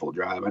really beautiful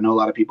drive. I know a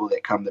lot of people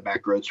that come the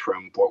back roads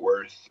from Fort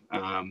Worth,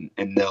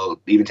 and they'll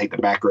even take the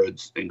back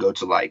roads and go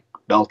to like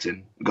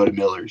Belton, go to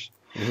Miller's.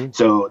 Mm-hmm.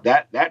 So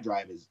that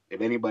drive is,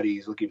 if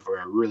anybody's looking for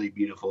a really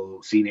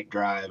beautiful scenic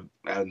drive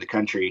out in the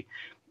country,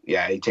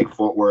 yeah, you take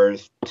Fort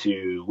Worth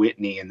to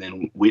Whitney, and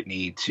then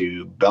Whitney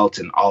to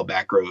Belton, all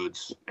back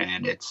roads,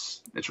 and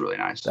it's really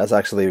nice. That's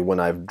actually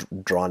when I've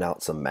drawn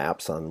out some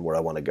maps on where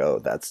I want to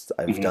go. I've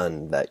mm-hmm.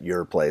 done that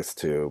your place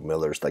to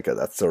Miller's,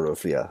 that's sort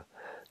of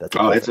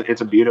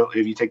it's a beautiful.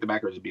 If you take the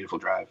back roads, it's a beautiful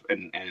drive,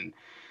 and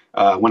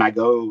when I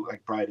go,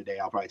 like probably today,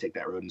 I'll probably take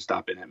that road and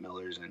stop in at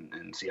Miller's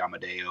and see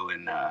Amadeo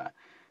and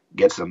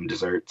get some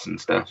desserts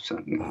and stuff,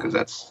 because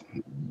that's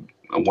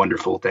a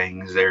wonderful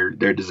thing. Their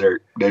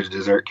dessert, there's a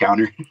dessert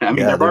counter. I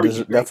mean, their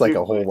barbecue, that's like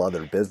a whole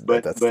other business.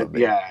 But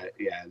yeah,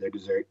 their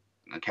dessert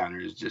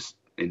counter is just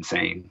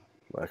insane.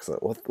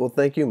 Excellent. Well,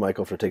 thank you,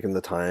 Michael, for taking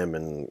the time,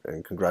 and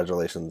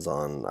congratulations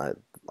on.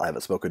 I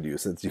haven't spoken to you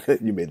since you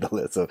made the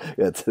list, so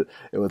it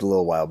was a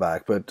little while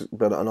back. But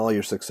on all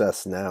your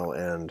success now,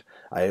 and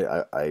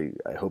I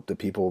hope that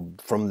people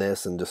from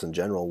this and just in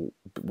general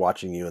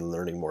watching you and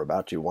learning more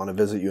about you want to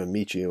visit you and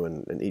meet you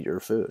and eat your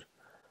food.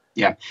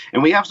 Yeah,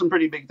 and we have some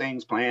pretty big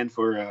things planned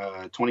for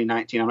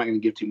 2019. I'm not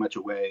going to give too much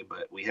away,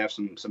 but we have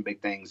some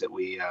big things that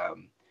we're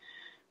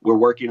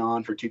working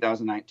on for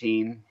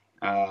 2019.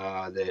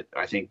 That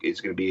I think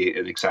is going to be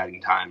an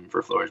exciting time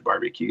for Flores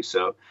Barbecue.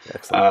 So,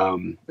 because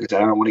I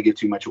don't want to give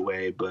too much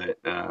away, but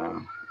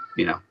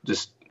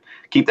just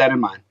keep that in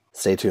mind.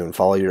 Stay tuned.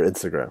 Follow your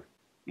Instagram.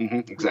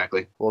 Mm-hmm,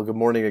 exactly. Well, good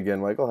morning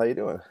again, Michael. How you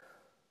doing?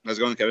 How's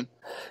it going, Kevin?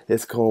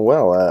 It's going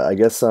well. I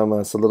guess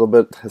it's a little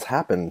bit has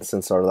happened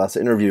since our last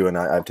interview, and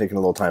I've taken a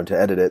little time to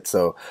edit it.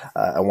 So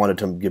I wanted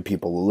to give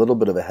people a little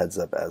bit of a heads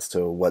up as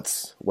to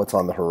what's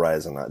on the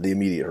horizon, the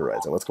immediate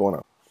horizon. What's going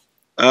on?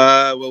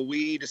 Well,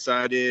 we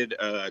decided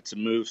to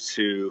move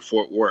to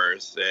Fort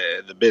Worth,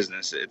 the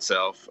business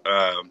itself.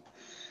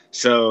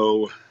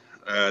 So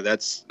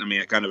that's, I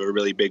mean, kind of a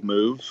really big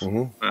move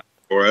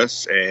for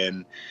us,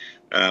 and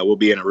we'll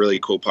be in a really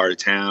cool part of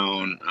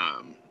town.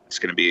 It's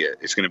gonna be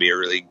a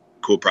really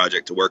cool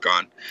project to work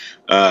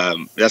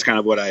on. That's kind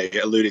of what I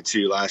alluded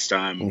to last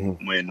time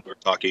when we were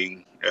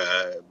talking,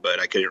 but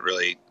I couldn't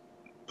really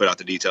put out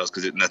the details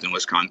because nothing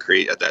was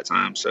concrete at that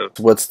time. So,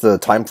 what's the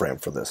time frame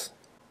for this?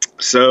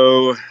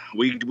 So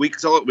we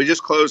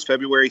just closed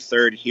February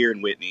 3rd here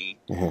in Whitney.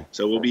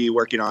 So we'll be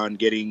working on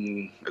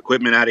getting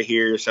equipment out of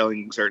here,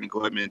 selling certain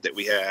equipment that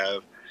we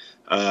have.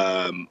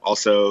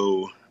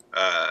 Also,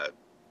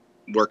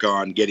 work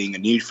on getting a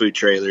new food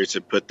trailer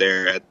to put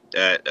there at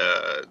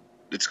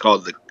it's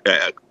called the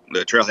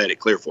Trailhead at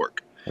Clear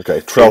Fork. Okay,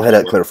 Trailhead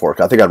at Clear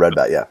Fork. I think I read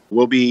that. Yeah,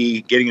 we'll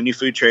be getting a new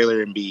food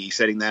trailer and be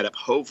setting that up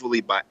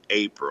hopefully by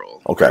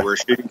April. Okay, we're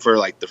shooting for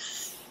like the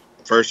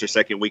first or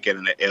second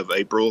weekend of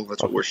April.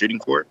 That's what we're shooting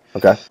for.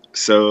 Okay.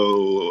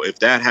 So if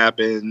that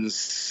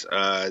happens,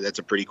 that's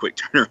a pretty quick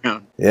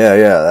turnaround.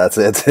 Yeah.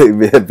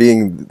 It's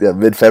being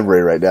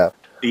mid-February right now.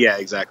 Yeah,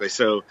 exactly.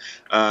 So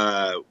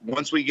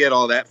once we get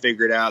all that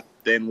figured out,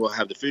 then we'll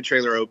have the food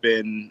trailer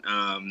open.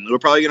 We're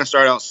probably going to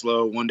start out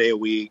slow, 1 day a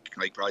week,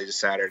 like probably just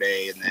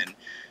Saturday, and then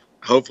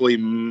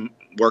hopefully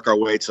work our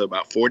way to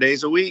about 4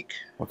 days a week.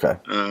 Okay.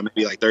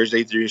 Maybe like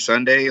Thursday through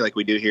Sunday, like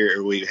we do here,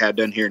 or we have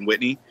done here in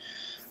Whitney.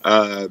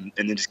 And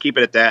then just keep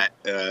it at that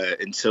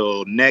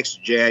until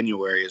next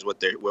January is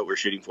what we're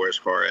shooting for as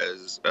far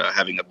as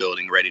having a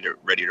building ready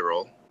to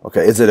roll.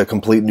 Okay, is it a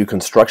complete new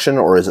construction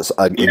or is it?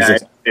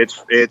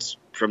 It's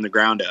from the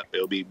ground up.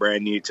 It'll be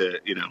brand new to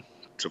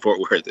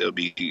Fort Worth. It'll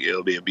be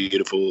a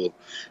beautiful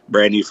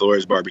brand new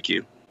Flores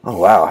Barbecue. Oh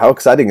wow, how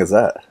exciting is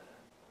that?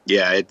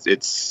 Yeah,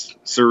 it's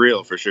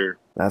surreal for sure.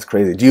 That's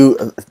crazy. Do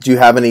you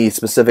have any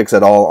specifics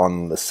at all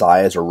on the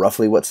size or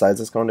roughly what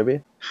size it's going to be?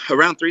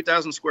 Around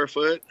 3,000 square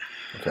foot,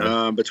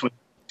 okay. Between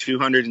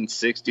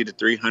 260 to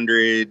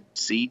 300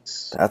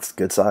 seats. That's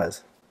good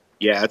size.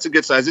 Yeah, it's a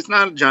good size. It's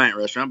not a giant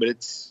restaurant, but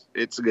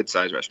it's a good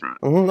size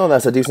restaurant. No,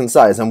 that's a decent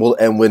size. And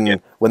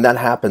when that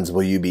happens,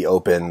 will you be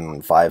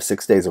open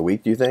 5-6 days a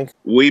week? Do you think?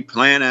 We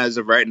plan as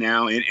of right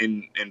now,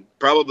 and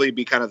probably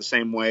be kind of the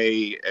same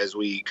way as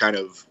we kind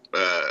of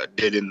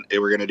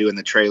we're going to do in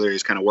the trailer,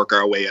 is kind of work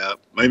our way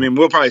up. I mean,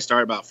 we'll probably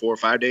start about 4 or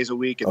 5 days a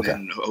week, and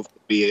then hopefully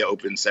be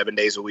open 7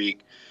 days a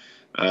week,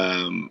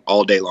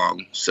 all day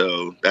long.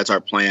 So that's our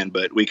plan,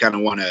 but we kind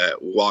of want to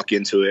walk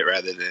into it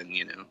rather than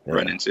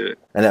run into it.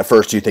 And at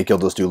first, do you think you'll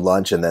just do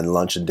lunch and then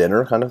lunch and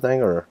dinner kind of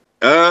thing, or?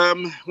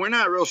 We're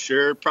not real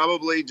sure.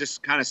 Probably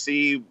just kind of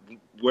see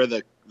where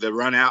the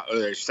run out or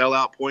the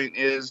sellout point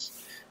is,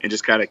 and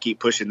just kind of keep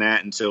pushing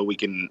that until we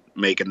can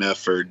make enough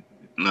for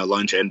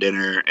lunch and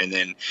dinner, and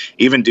then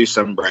even do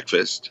some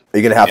breakfast. Are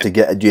you gonna have to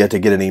get? Do you have to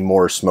get any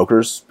more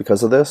smokers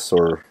because of this,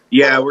 or?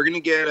 Yeah, we're gonna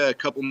get a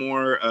couple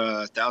more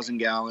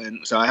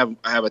 1,000-gallon. So I have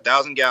a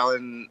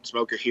 1,000-gallon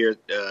smoker here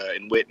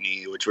in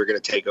Whitney, which we're gonna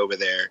take over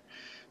there.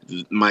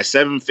 My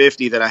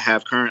 750 that I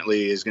have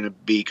currently is going to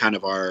be kind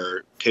of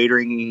our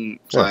catering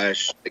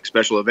 /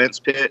 special events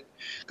pit,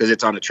 because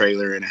it's on a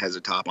trailer and it has a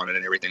top on it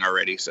and everything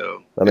already.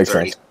 So that makes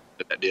sense.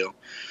 That deal.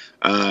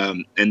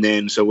 And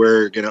then so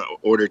we're going to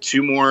order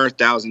 2 more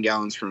 1,000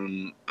 gallons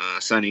from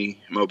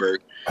Sonny Moberg.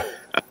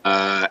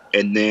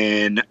 And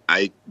then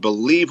I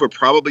believe we're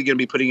probably going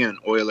to be putting an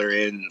oiler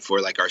in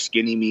for like our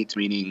skinny meats,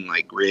 meaning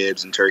like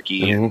ribs and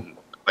turkey and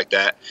like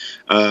that.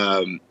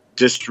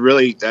 Just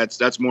really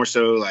that's more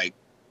so like,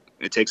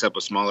 it takes up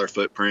a smaller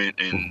footprint,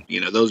 and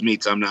those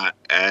meats I'm not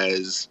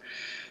as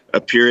a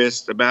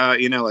purist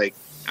about. Like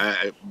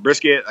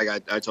brisket.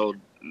 Like I told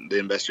the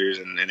investors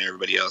and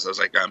everybody else, I was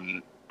like,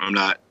 I'm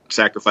not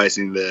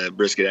sacrificing the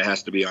brisket. It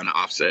has to be on an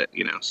offset.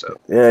 So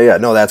yeah,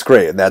 no, that's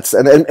great. And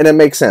it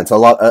makes sense. A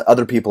lot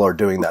other people are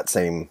doing that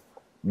same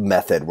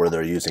method where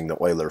they're using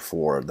the oiler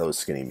for those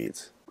skinny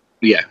meats.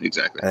 Yeah,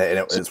 exactly. And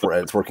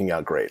it's working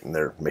out great, and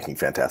they're making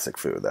fantastic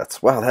food. That's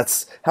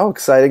how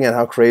exciting and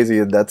how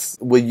crazy.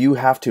 Will you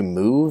have to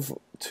move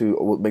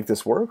to make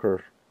this work,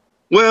 or?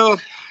 Well,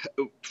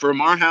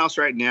 from our house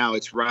right now,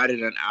 it's right at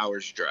an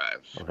hour's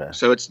drive. Okay.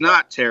 So it's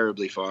not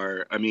terribly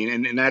far. I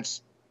mean, and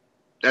that's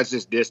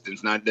just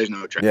distance. There's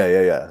no traffic.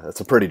 Yeah.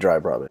 That's a pretty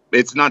drive, probably.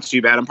 It's not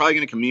too bad. I'm probably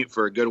going to commute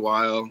for a good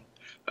while.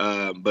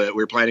 But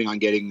we're planning on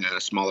getting a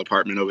small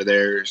apartment over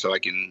there so I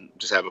can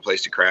just have a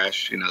place to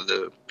crash,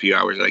 the few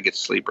hours that I get to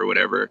sleep or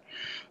whatever.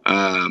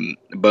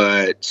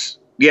 But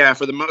yeah,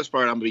 for the most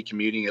part, I'm gonna be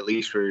commuting at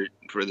least for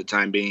the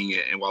time being,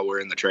 and while we're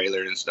in the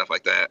trailer and stuff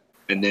like that.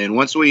 And then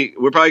once we're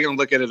probably gonna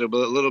look at it a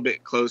little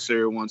bit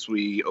closer once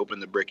we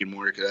open the brick and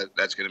mortar, because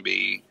that's gonna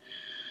be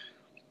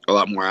a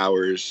lot more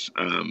hours.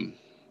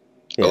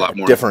 A lot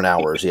more different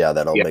hours. Yeah,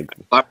 that'll make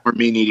a lot more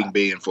me needing to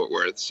be in Fort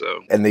Worth.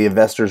 So, and the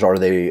investors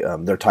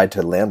they're tied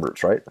to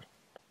Lambert's, right?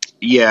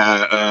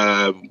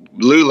 Yeah,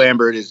 Lou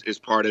Lambert is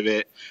part of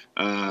it.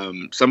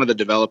 Some of the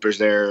developers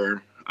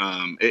there.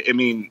 I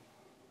mean,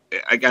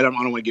 I don't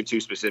want to give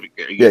too specific.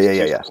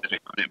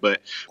 Specific on it,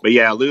 but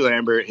yeah, Lou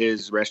Lambert,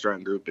 his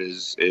restaurant group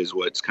is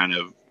what's kind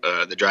of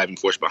the driving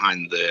force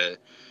behind the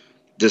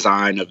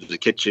design of the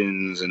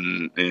kitchens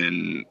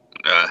and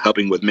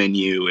helping with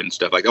menu and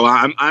stuff like that.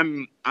 Well,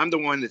 I'm the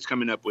one that's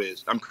coming up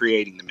with. I'm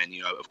creating the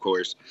menu, of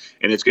course,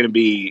 and it's going to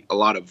be a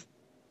lot of,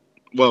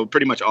 well,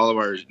 pretty much all of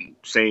our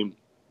same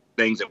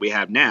things that we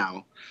have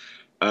now,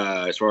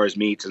 as far as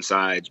meats and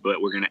sides,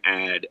 but we're going to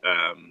add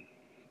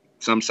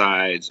some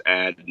sides,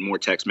 add more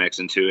Tex-Mex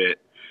into it,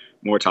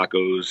 more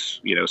tacos,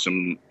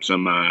 some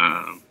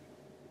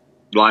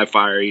live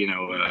fire,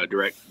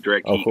 direct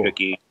heat cool.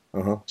 cooking.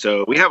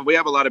 So we have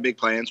a lot of big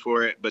plans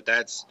for it, but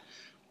that's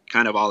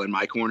kind of all in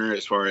my corner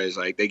as far as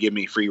like they give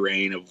me free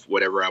reign of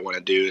whatever I want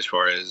to do as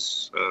far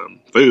as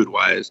food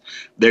wise.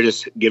 They're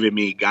just giving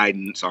me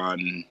guidance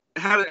on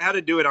how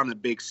to do it on a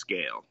big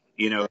scale.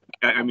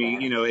 I mean,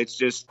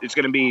 it's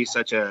going to be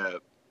such a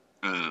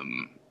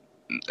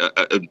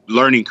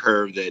learning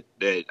curve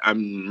that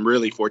I'm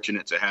really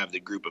fortunate to have the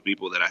group of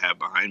people that I have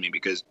behind me,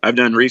 because I've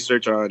done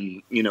research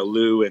on,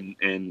 Lou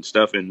and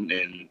stuff.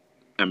 And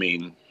I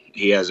mean,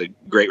 he has a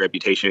great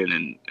reputation,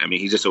 and I mean,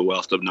 he's just a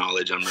wealth of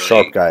knowledge. I'm really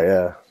sharp guy.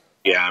 Yeah.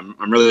 Yeah.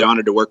 I'm really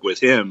honored to work with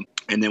him.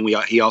 And then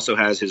he also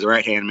has his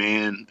right hand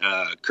man,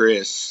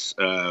 Chris,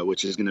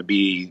 which is going to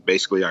be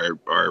basically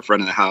our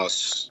front of the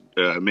house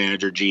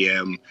manager,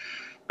 GM.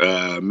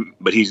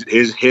 But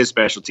his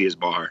specialty is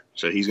bar.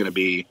 So he's going to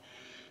be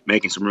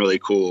making some really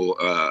cool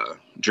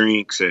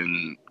drinks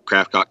and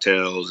craft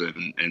cocktails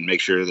and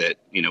make sure that,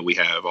 we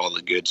have all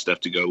the good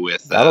stuff to go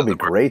with. That'll be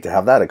great to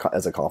have that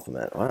as a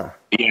compliment. Wow.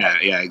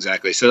 Yeah,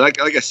 exactly. So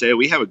like I said,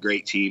 we have a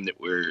great team that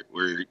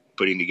we're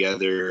putting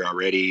together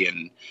already.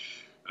 And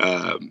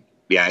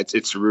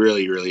it's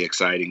really, really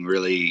exciting.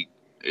 Really,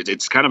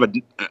 it's kind of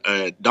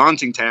a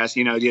daunting task.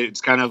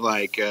 It's kind of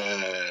like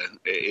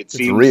it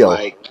seems real.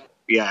 like,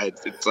 yeah,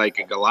 it's like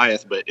a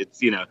Goliath, but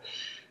it's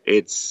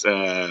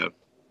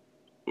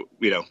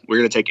we're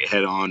going to take it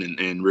head on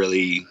and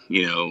really,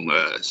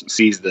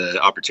 seize the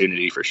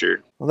opportunity for sure.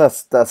 Well,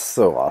 that's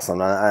so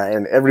awesome.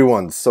 And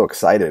everyone's so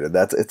excited.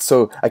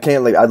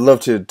 I'd love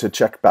to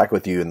check back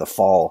with you in the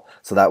fall,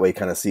 so that way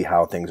kind of see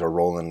how things are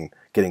rolling,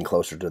 getting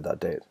closer to that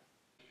date.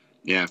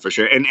 Yeah, for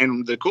sure.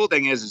 And the cool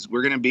thing is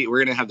we're going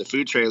to have the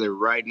food trailer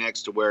right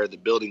next to where the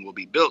building will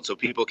be built, so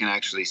people can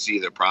actually see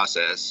the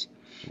process,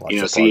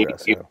 see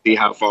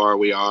how far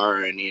we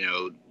are, and,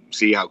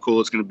 see how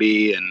cool it's going to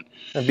be and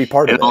be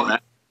part of all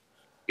that.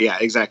 Yeah,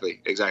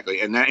 exactly.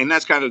 And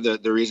that's kind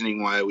of the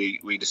reasoning why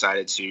we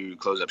decided to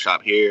close up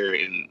shop here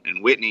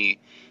in Whitney.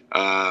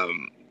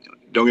 Don't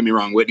get me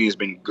wrong, Whitney has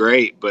been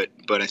great, but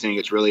I think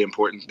it's really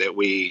important that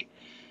we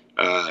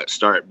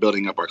start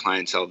building up our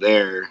clientele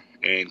there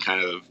and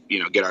kind of,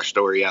 get our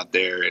story out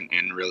there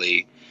and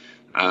really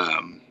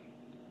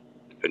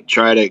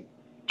try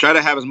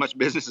to have as much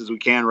business as we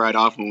can right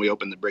off when we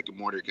open the brick and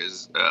mortar,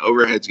 because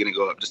overhead's going to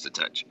go up just a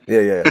touch.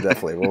 Yeah,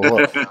 definitely.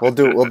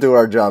 We'll do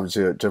our job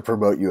to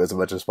promote you as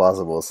much as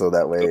possible, so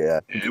that way.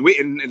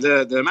 And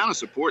the amount of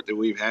support that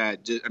we've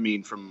had, I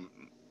mean, from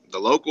the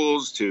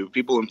locals to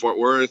people in Fort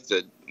Worth,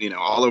 to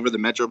all over the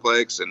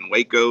Metroplex and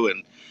Waco,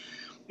 and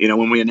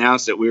when we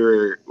announced that we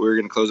were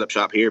going to close up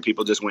shop here,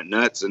 people just went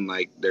nuts, and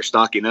like they're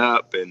stocking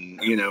up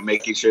and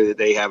making sure that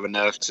they have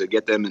enough to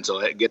get them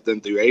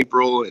through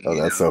April. And,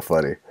 that's so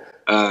funny.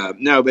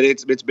 No, but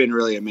it's been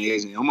really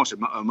amazing, almost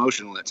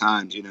emotional at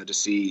times, to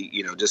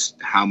see,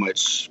 just how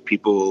much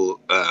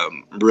people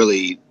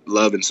really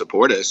love and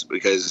support us,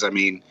 because, I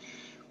mean,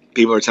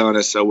 people are telling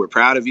us, so we're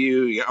proud of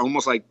you.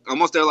 Almost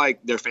they're like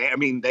their I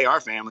mean, they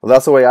are family. Well,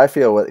 that's the way I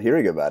feel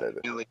hearing about it.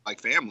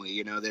 Like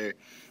family,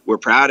 we're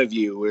proud of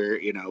you.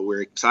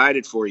 We're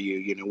excited for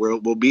you.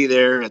 We'll be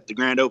there at the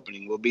grand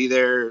opening. We'll be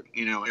there,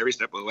 every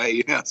step of the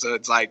way. So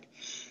it's like,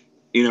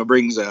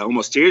 brings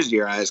almost tears to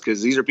your eyes,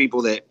 because these are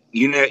people that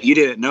you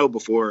didn't know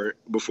before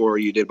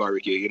you did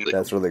barbecue.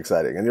 That's really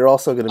exciting, and you're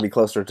also going to be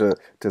closer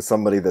to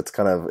somebody that's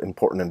kind of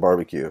important in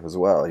barbecue as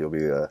well. You'll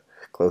be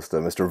close to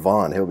Mr.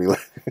 Vaughn. He'll be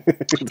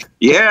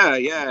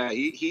yeah.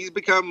 He's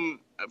become,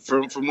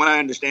 from what I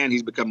understand,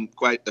 he's become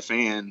quite the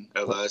fan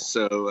of us.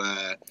 So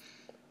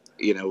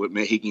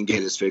he can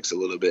get his fix a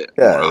little bit.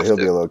 Yeah, he'll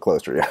be a little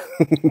closer. Yeah,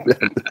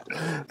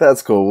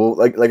 that's cool.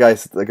 Well, like I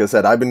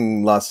said, I've been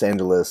in Los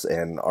Angeles,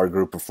 and our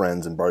group of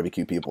friends and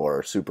barbecue people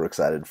are super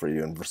excited for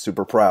you, and we're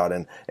super proud.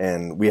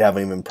 And we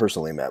haven't even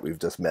personally met; we've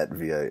just met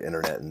via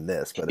internet and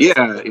this. But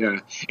yeah.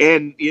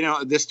 And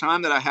this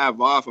time that I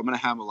have off, I'm going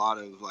to have a lot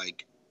of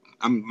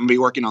I'm going to be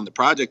working on the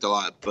project a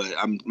lot, but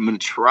I'm going to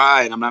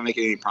try, and I'm not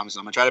making any promises.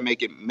 I'm going to try to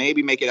make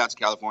it out to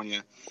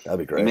California. That'd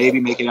be great. Maybe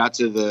make it out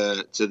to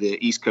the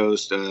East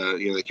Coast,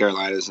 the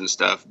Carolinas and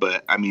stuff.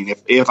 But I mean,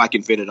 if I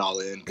can fit it all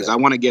in, because I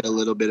want to get a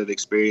little bit of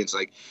experience.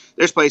 Like,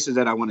 there's places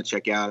that I want to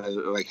check out,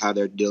 like how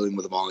they're dealing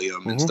with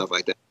volume and stuff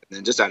like that. And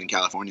then just out in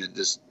California,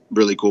 just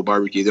really cool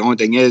barbecue. The only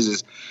thing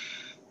is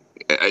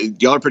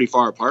y'all are pretty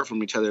far apart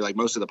from each other. Like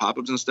most of the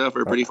pop-ups and stuff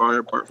are pretty far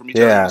apart from each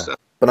other and Yeah. stuff.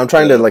 But I'm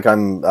trying to, like, I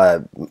don't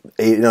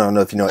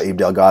know if you know Abe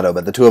Delgado,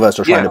 but the two of us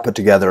are trying to put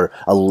together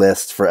a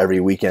list for every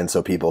weekend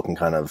so people can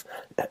kind of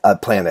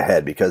plan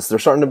ahead, because they're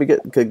starting to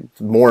get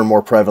more and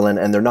more prevalent,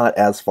 and they're not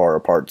as far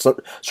apart. So,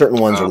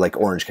 certain ones are like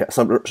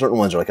certain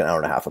ones are like an hour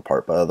and a half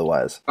apart, but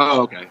otherwise.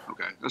 Oh, okay.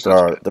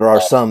 There are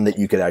some that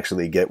you could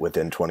actually get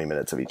within 20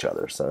 minutes of each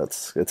other, so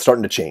it's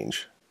starting to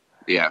change.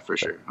 Yeah, for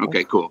sure.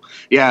 Okay, cool.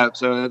 Yeah,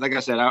 so like I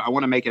said, I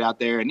want to make it out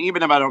there, and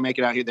even if I don't make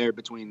it out here there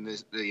between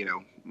this,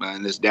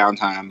 in this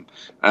downtime,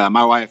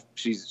 my wife,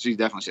 she's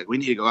definitely said we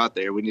need to go out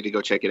there. We need to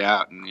go check it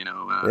out, and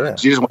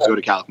she just wants to go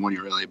to California,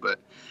 really. But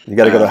you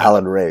got to go to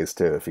Howland Ray's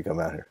too if you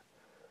come out here.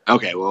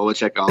 Okay, well, we'll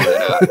check all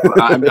that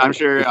out. I'm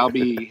sure I'll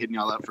be hitting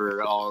y'all up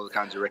for all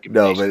kinds of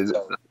recommendations.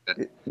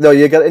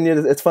 You got, and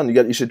it's fun.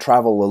 You should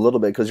travel a little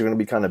bit because you're going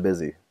to be kind of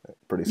busy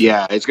pretty soon.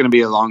 Yeah, it's going to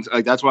be a long.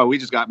 Like that's why we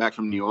just got back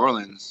from New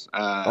Orleans.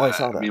 I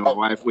saw that. Me and my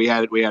wife, we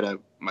had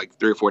like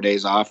 3 or 4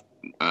 days off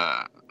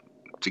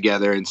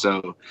together, and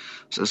so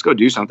let's go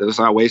do something. Let's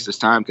not waste this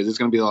time, because it's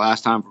going to be the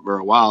last time for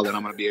a while that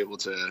I'm going to be able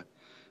to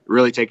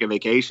really take a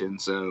vacation.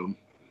 So,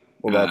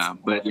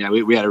 but yeah,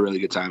 we had a really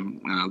good time.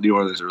 New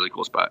Orleans is a really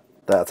cool spot.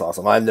 That's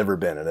awesome. I've never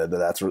been in it,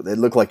 but it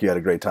looked like you had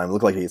a great time. It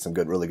looked like you ate some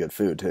really good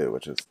food too,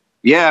 which is.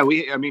 Yeah,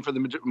 for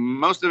the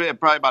most of it,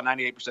 probably about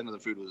 98% of the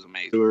food was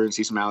amazing. We were and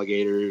see some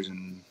alligators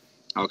and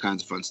all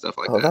kinds of fun stuff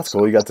like that. Oh, that's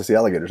cool. You got to see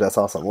alligators. That's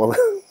awesome. Well,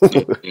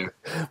 yeah.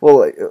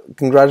 Well,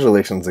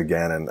 congratulations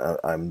again, and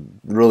I'm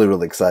really,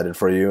 really excited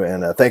for you.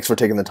 And thanks for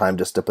taking the time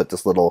just to put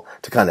this to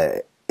kind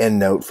of end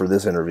note for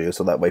this interview,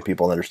 so that way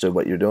people understood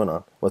what you're doing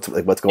what's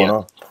going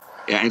on.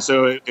 Yeah, and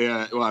so,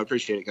 I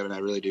appreciate it, Kevin. I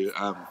really do.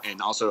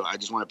 And also, I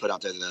just want to put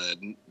out there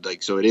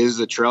so it is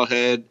the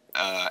trailhead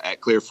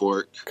at Clear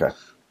Fork. Okay.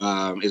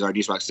 Is our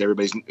new spot.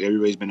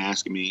 Everybody's been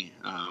asking me,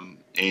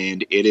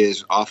 and it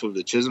is off of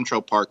the Chisholm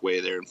Trail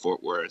Parkway there in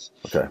Fort Worth.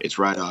 Okay. It's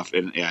right off,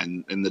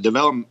 and the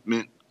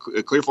development,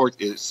 Clear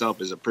Fork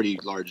itself is a pretty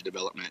large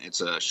development. It's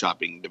a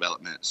shopping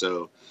development,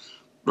 so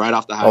right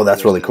off the highway. Oh,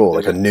 that's really cool!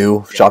 Like a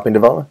new shopping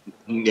development.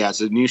 Yeah,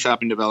 it's a new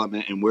shopping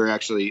development, and we're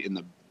actually in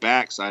the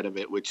back side of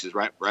it, which is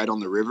right on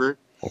the river.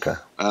 Okay.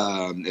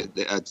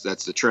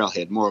 That's the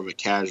trailhead, more of a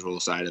casual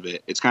side of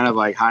it. It's kind of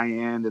like high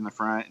end in the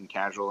front and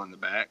casual in the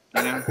back.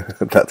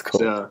 That's cool.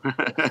 So,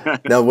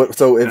 now,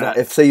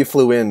 if say you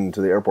flew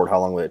into the airport, how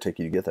long would it take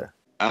you to get there?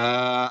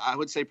 I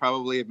would say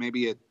probably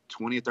maybe a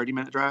 20 or 30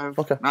 minute drive.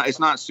 Okay. No,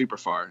 it's not super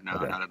far. No,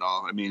 not at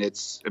all. I mean,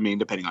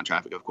 depending on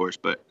traffic, of course,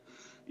 but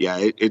yeah,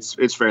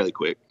 it's fairly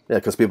quick. Yeah,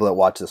 because people that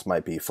watch this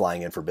might be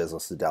flying in for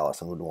business to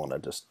Dallas and would want to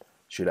just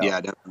shoot out.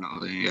 Yeah,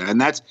 definitely. Yeah, and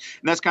that's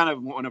kind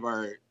of one of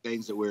our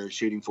things that we're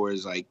shooting for,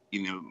 is like,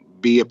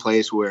 be a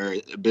place where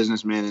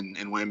businessmen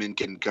and women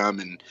can come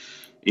and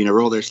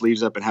roll their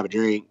sleeves up and have a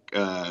drink,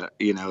 while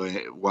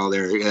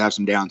they have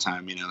some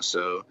downtime,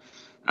 So,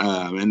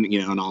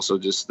 and also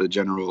just the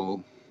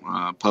general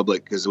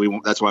public, because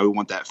that's why we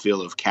want that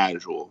feel of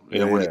casual. We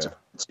don't want it to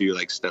be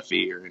like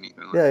stuffy or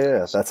anything.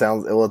 Yeah. That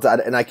sounds well.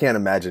 And I can't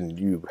imagine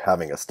you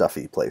having a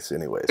stuffy place,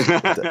 anyways.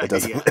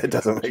 It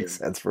doesn't make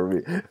sense for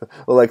me.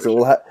 Well, Alexa,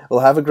 we'll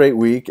have a great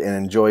week and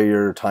enjoy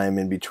your time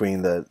in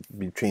between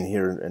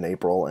here in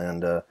April,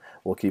 and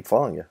we'll keep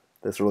following you.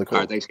 That's really cool.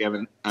 All right, thanks,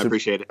 Kevin. I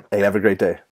appreciate it. Hey, have a great day.